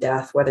life and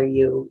death, whether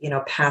you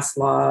pass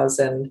laws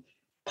and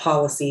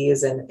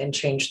policies and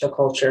change the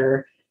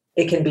culture,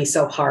 it can be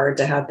so hard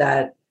to have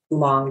that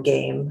long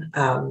game.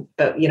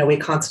 But we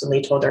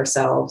constantly told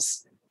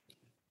ourselves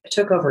it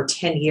took over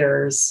 10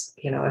 years,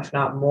 if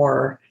not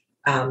more,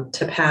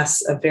 to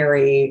pass a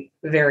very,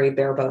 very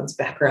bare bones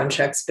background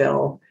checks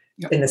bill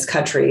in this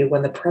country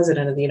when the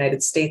president of the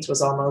United States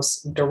was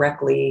almost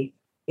directly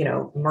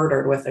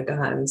murdered with a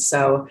gun.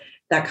 So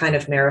that kind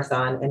of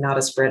marathon and not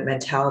a sprint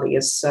mentality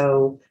is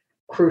so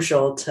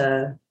crucial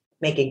to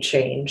making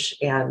change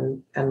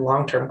and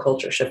long-term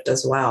culture shift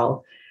as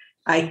well.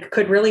 I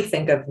could really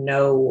think of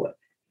no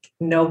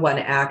one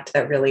act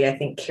that really, I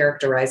think,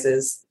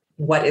 characterizes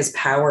what is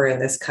power in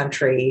this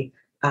country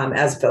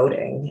as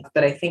voting.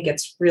 But I think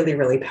it's really,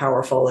 really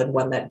powerful and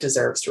one that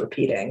deserves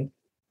repeating.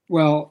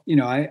 Well,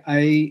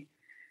 I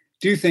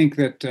do think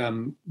that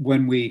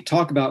when we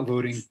talk about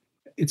voting,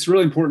 it's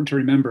really important to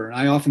remember, and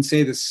I often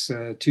say this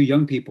to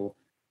young people,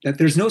 that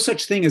there's no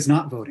such thing as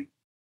not voting.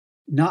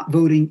 Not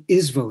voting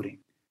is voting.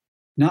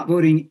 Not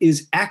voting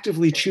is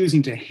actively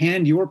choosing to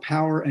hand your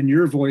power and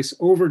your voice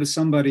over to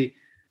somebody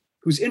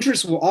whose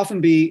interests will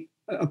often be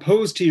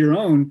opposed to your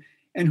own,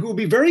 and who will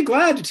be very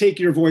glad to take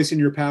your voice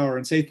and your power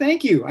and say,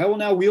 thank you, I will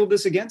now wield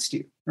this against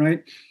you,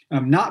 right?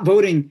 Not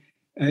voting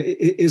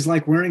is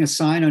like wearing a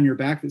sign on your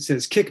back that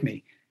says, kick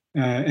me,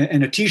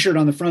 and a t-shirt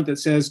on the front that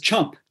says,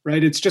 chump,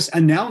 right? It's just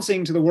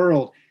announcing to the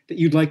world that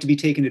you'd like to be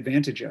taken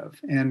advantage of.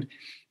 And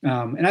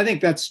I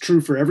think that's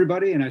true for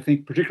everybody. And I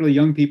think particularly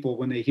young people,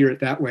 when they hear it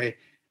that way,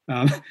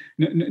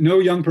 no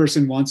young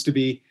person wants to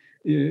be,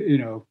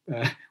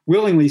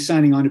 willingly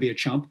signing on to be a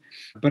chump.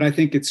 But I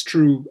think it's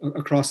true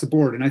across the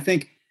board. And I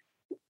think,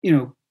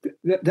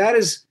 that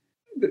is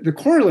the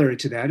corollary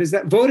to that is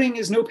that voting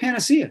is no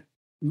panacea.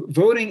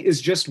 Voting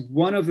is just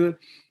one of the,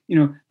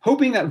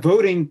 hoping that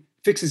voting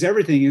fixes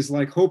everything is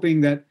like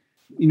hoping that,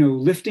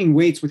 lifting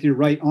weights with your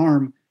right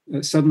arm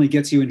suddenly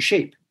gets you in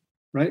shape,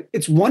 right?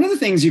 It's one of the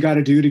things you got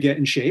to do to get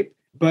in shape,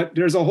 but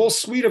there's a whole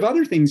suite of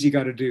other things you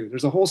got to do.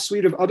 There's a whole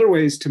suite of other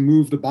ways to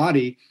move the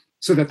body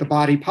so that the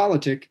body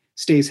politic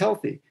stays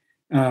healthy.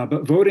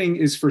 But voting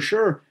is for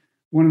sure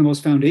one of the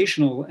most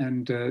foundational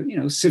and,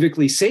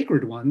 civically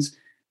sacred ones.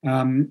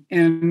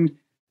 And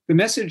the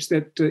message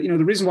that,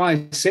 the reason why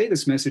I say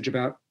this message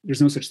about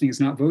there's no such thing as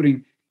not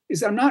voting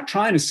is I'm not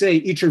trying to say,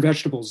 eat your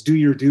vegetables, do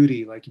your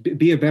duty, like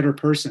be a better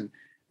person.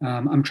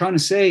 I'm trying to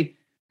say,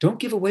 don't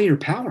give away your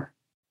power.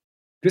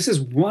 This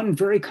is one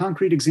very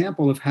concrete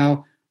example of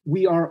how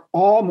we are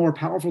all more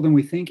powerful than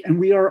we think. And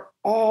we are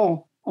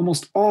all,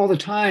 almost all the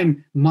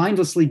time,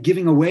 mindlessly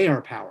giving away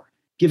our power,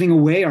 giving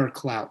away our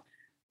clout,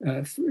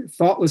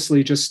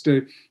 thoughtlessly just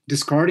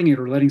discarding it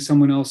or letting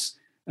someone else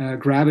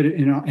grab it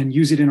and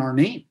use it in our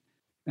name.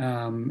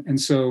 And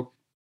so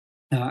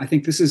I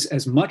think this is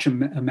as much a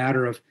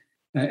matter of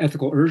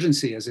ethical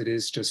urgency as it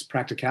is just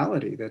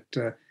practicality,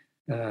 that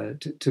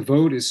to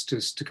vote is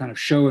just to kind of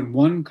show in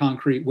one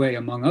concrete way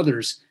among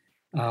others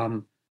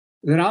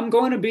that I'm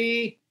going to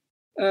be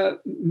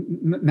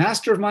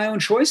master of my own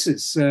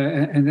choices,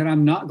 and that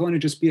I'm not going to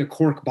just be a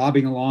cork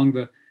bobbing along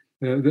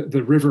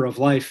the river of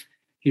life,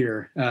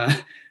 here,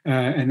 and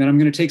that I'm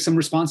going to take some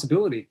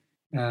responsibility.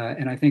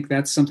 And I think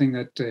that's something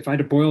that if I had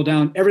to boil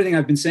down everything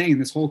I've been saying in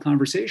this whole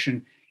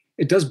conversation,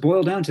 it does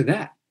boil down to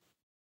that.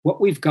 What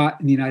we've got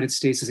in the United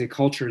States is a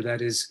culture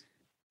that is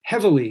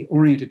heavily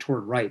oriented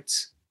toward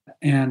rights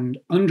and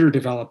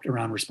underdeveloped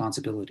around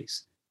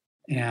responsibilities.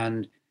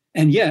 And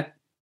yet,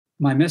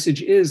 my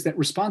message is that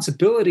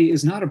responsibility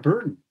is not a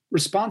burden.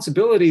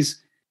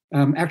 Responsibilities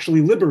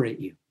actually liberate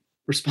you.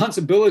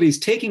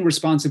 Taking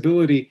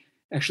responsibility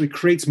actually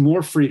creates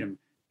more freedom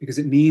because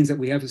it means that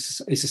we have a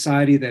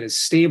society that is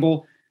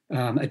stable,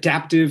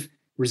 adaptive,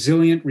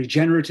 resilient,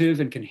 regenerative,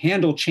 and can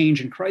handle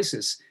change and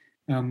crisis.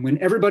 When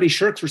everybody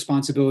shirks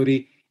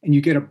responsibility and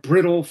you get a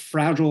brittle,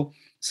 fragile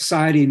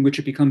society in which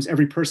it becomes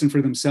every person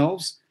for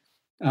themselves,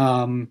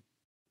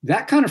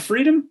 that kind of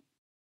freedom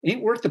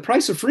ain't worth the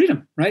price of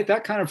freedom, right?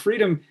 That kind of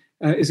freedom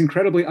is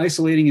incredibly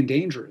isolating and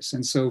dangerous.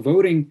 And so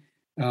voting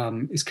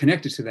is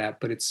connected to that,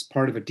 but it's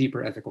part of a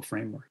deeper ethical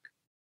framework.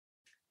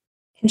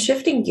 And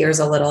shifting gears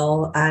a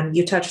little,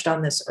 you touched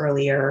on this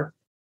earlier,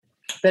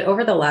 but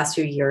over the last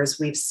few years,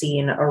 we've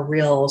seen a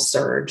real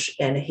surge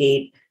in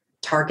hate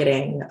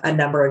targeting a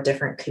number of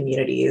different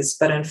communities.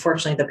 But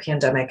unfortunately, the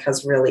pandemic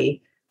has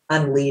really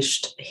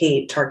unleashed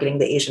hate targeting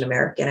the Asian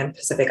American and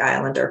Pacific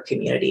Islander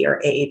community, or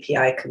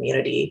AAPI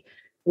community,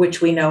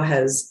 which we know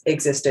has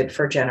existed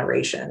for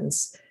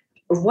generations.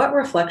 What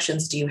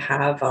reflections do you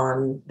have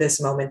on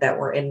this moment that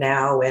we're in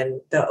now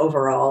and the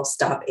overall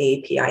Stop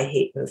AAPI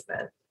hate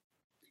movement?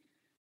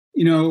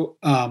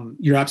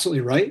 You're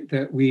absolutely right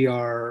that we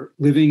are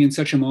living in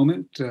such a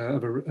moment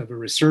of a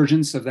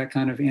resurgence of that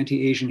kind of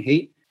anti-Asian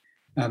hate.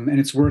 And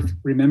it's worth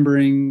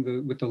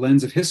remembering with the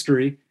lens of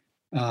history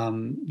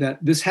that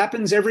this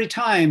happens every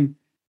time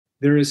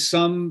there is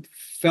some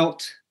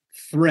felt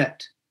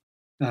threat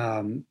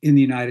in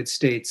the United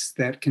States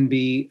that can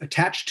be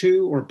attached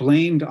to or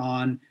blamed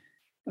on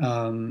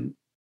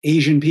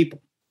Asian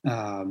people.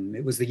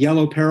 It was the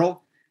Yellow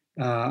Peril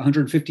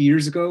 150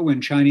 years ago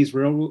when Chinese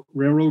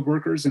railroad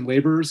workers and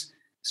laborers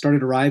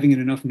started arriving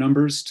in enough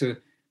numbers to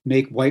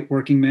make white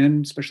working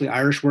men, especially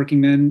Irish working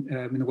men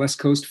in the West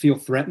Coast, feel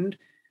threatened.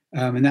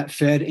 And that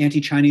fed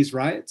anti-Chinese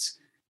riots.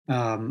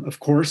 Of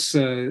course,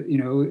 in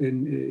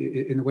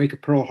the wake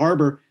of Pearl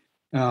Harbor,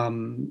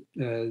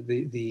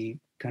 the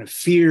kind of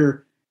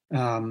fear,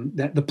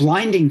 that the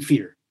blinding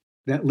fear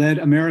that led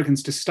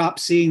Americans to stop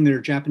seeing their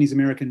Japanese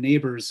American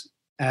neighbors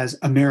as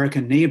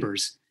American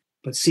neighbors,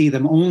 but see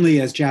them only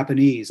as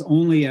Japanese,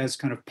 only as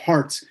kind of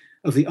parts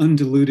of the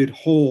undiluted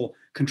whole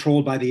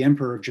controlled by the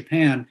Emperor of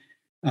Japan,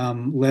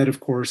 led, of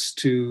course,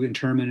 to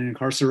internment and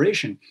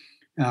incarceration.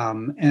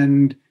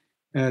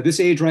 This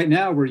age right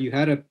now, where you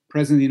had a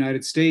president of the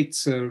United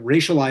States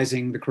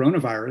racializing the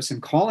coronavirus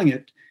and calling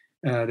it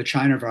the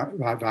China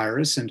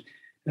virus, and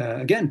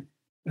again,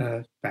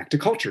 back to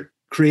culture,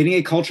 creating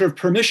a culture of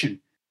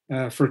permission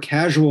for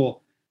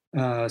casual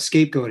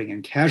scapegoating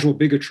and casual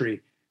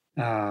bigotry,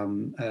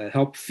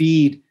 help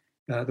feed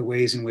the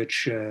ways in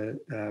which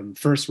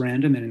first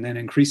random and then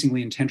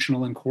increasingly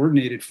intentional and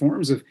coordinated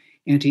forms of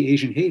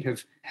anti-Asian hate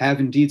have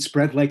indeed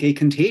spread like a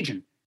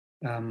contagion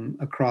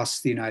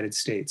across the United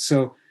States.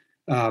 So,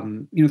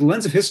 the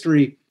lens of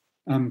history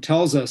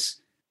tells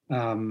us,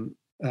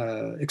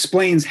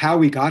 explains how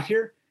we got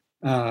here,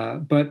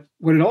 but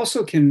what it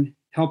also can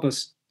help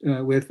us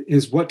with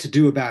is what to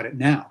do about it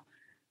now.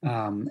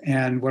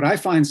 And what I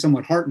find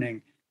somewhat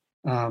heartening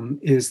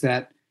is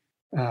that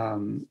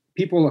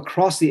people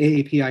across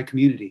the AAPI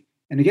community,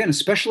 and again,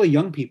 especially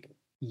young people,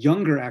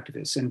 younger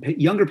activists, and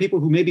younger people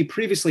who maybe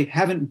previously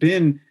haven't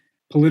been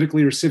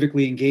politically or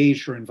civically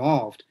engaged or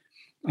involved,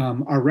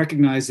 are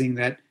recognizing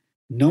that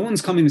no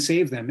one's coming to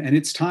save them. And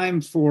it's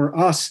time for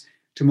us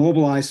to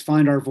mobilize,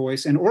 find our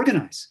voice, and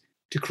organize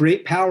to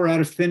create power out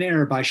of thin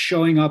air by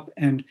showing up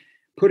and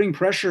putting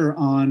pressure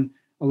on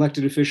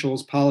elected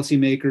officials,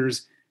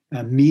 policymakers,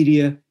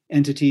 media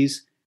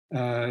entities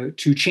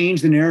to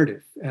change the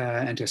narrative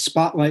and to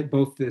spotlight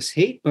both this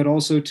hate, but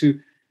also to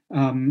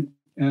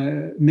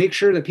make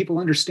sure that people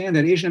understand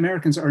that Asian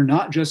Americans are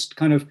not just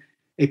kind of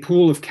a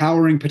pool of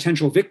cowering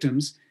potential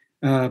victims,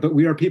 but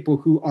we are people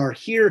who are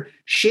here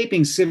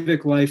shaping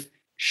civic life,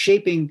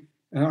 shaping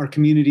our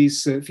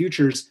communities'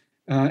 futures,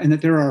 and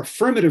that there are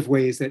affirmative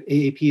ways that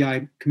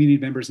AAPI community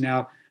members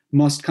now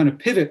must kind of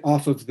pivot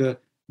off of the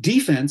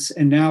defense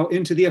and now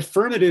into the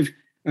affirmative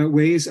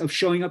ways of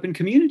showing up in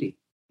community,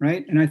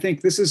 right? And I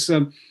think this is,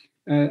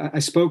 I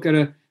spoke at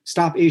a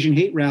Stop Asian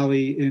Hate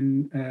rally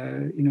in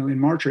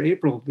March or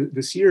April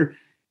this year,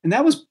 and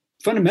that was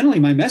fundamentally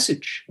my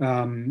message,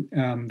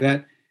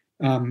 that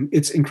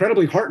it's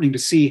incredibly heartening to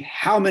see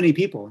how many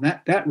people, and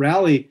that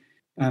rally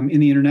in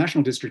the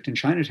International District in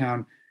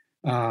Chinatown,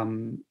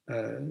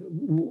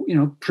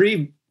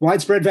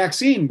 pre-widespread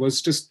vaccine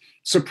was just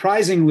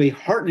surprisingly,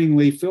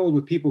 hearteningly filled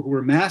with people who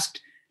were masked,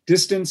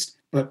 distanced,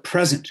 but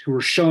present, who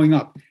were showing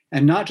up,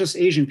 and not just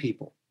Asian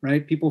people,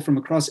 right? People from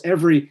across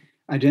every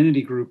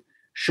identity group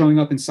showing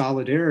up in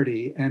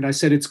solidarity. And I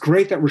said, it's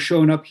great that we're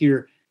showing up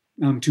here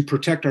to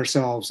protect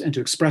ourselves and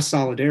to express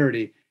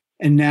solidarity.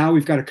 And now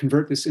we've got to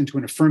convert this into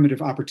an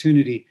affirmative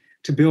opportunity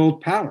to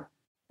build power,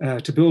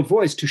 to build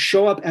voice, to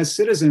show up as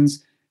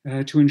citizens,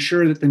 to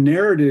ensure that the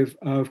narrative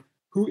of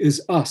who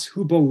is us,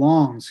 who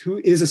belongs,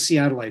 who is a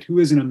Seattleite, who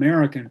is an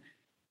American,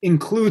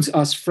 includes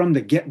us from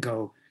the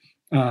get-go,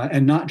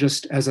 and not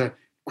just as a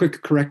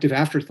quick corrective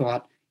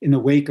afterthought in the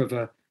wake of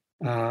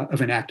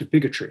an act of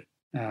bigotry.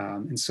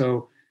 And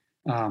so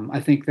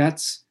I think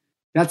that's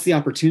the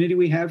opportunity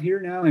we have here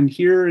now. And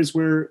here is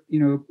where,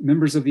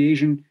 members of the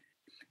Asian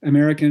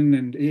American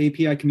and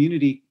API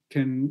community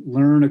can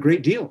learn a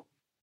great deal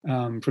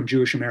from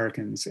Jewish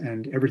Americans,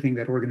 and everything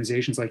that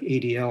organizations like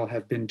ADL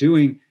have been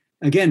doing,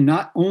 again,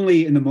 not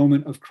only in the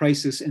moment of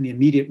crisis and the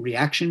immediate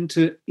reaction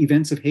to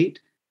events of hate,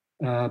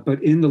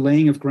 but in the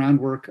laying of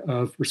groundwork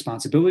of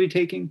responsibility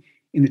taking,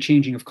 in the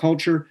changing of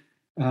culture,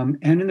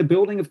 and in the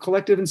building of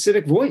collective and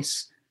civic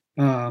voice,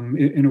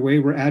 in a way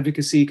where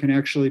advocacy can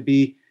actually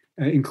be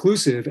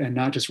inclusive and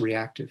not just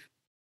reactive.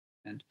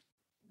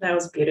 That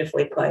was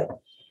beautifully put.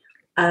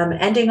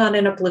 Ending on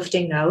an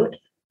uplifting note,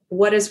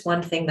 what is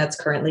one thing that's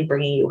currently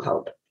bringing you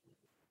hope?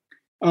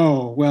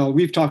 Oh, well,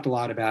 we've talked a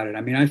lot about it.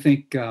 I mean, I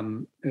think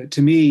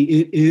to me,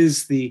 it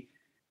is the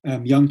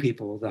young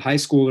people, the high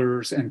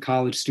schoolers and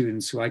college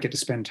students who I get to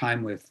spend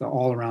time with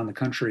all around the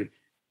country,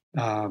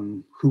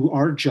 who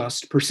are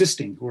just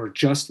persisting, who are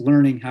just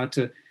learning how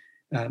to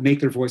make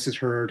their voices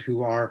heard,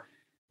 who are,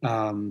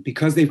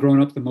 because they've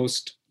grown up the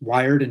most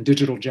wired and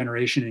digital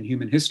generation in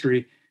human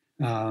history,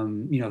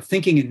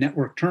 thinking in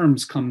network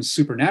terms comes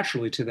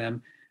supernaturally to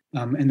them,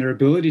 and their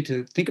ability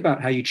to think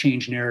about how you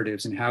change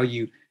narratives and how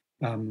you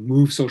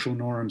move social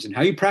norms and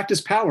how you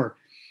practice power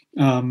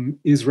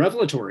is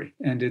revelatory.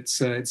 And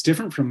it's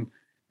different from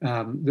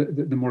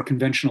the more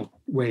conventional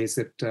ways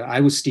that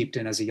I was steeped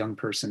in as a young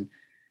person.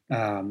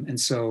 And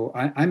so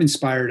I'm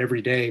inspired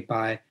every day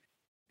by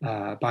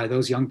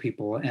those young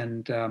people.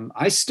 And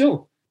I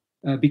still,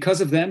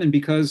 because of them and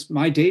because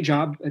my day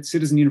job at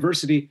Citizen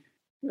University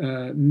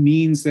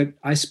means that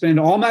I spend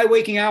all my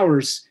waking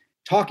hours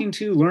talking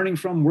to, learning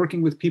from,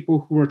 working with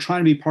people who are trying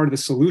to be part of the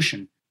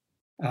solution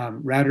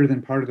rather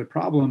than part of the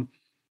problem.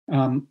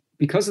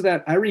 Because of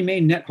that, I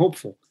remain net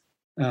hopeful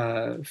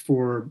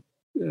for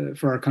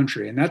our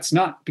country. And that's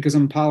not because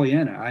I'm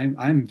Pollyanna.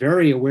 I'm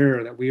very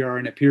aware that we are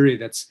in a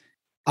period that's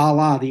a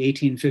la the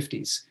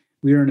 1850s.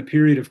 We are in a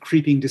period of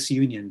creeping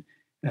disunion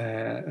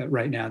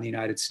right now in the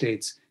United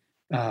States.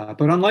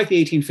 But unlike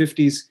the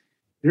 1850s,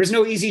 there is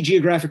no easy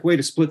geographic way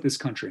to split this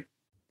country.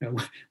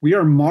 We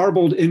are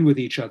marbled in with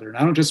each other. And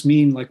I don't just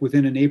mean like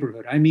within a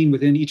neighborhood. I mean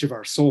within each of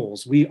our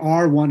souls. We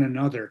are one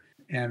another.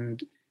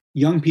 And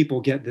young people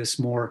get this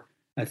more,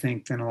 I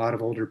think, than a lot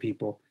of older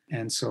people.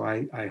 And so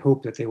I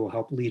hope that they will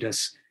help lead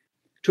us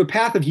to a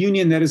path of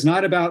union that is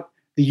not about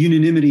the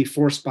unanimity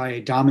forced by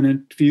a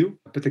dominant few,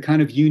 but the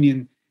kind of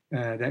union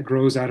that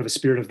grows out of a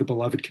spirit of the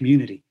beloved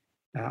community.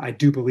 I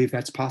do believe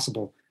that's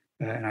possible.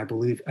 And I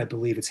believe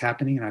it's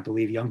happening. And I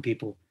believe young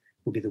people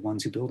will be the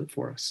ones who build it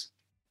for us.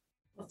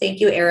 Well, thank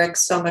you, Eric,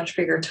 so much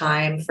for your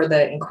time, for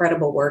the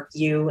incredible work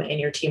you and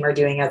your team are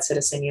doing at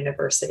Citizen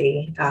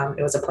University.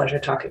 It was a pleasure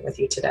talking with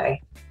you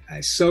today. I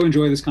so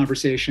enjoy this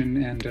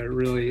conversation and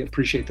really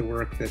appreciate the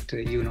work that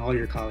you and all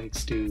your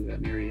colleagues do,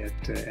 Miri,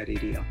 at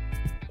ADL.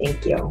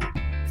 Thank you.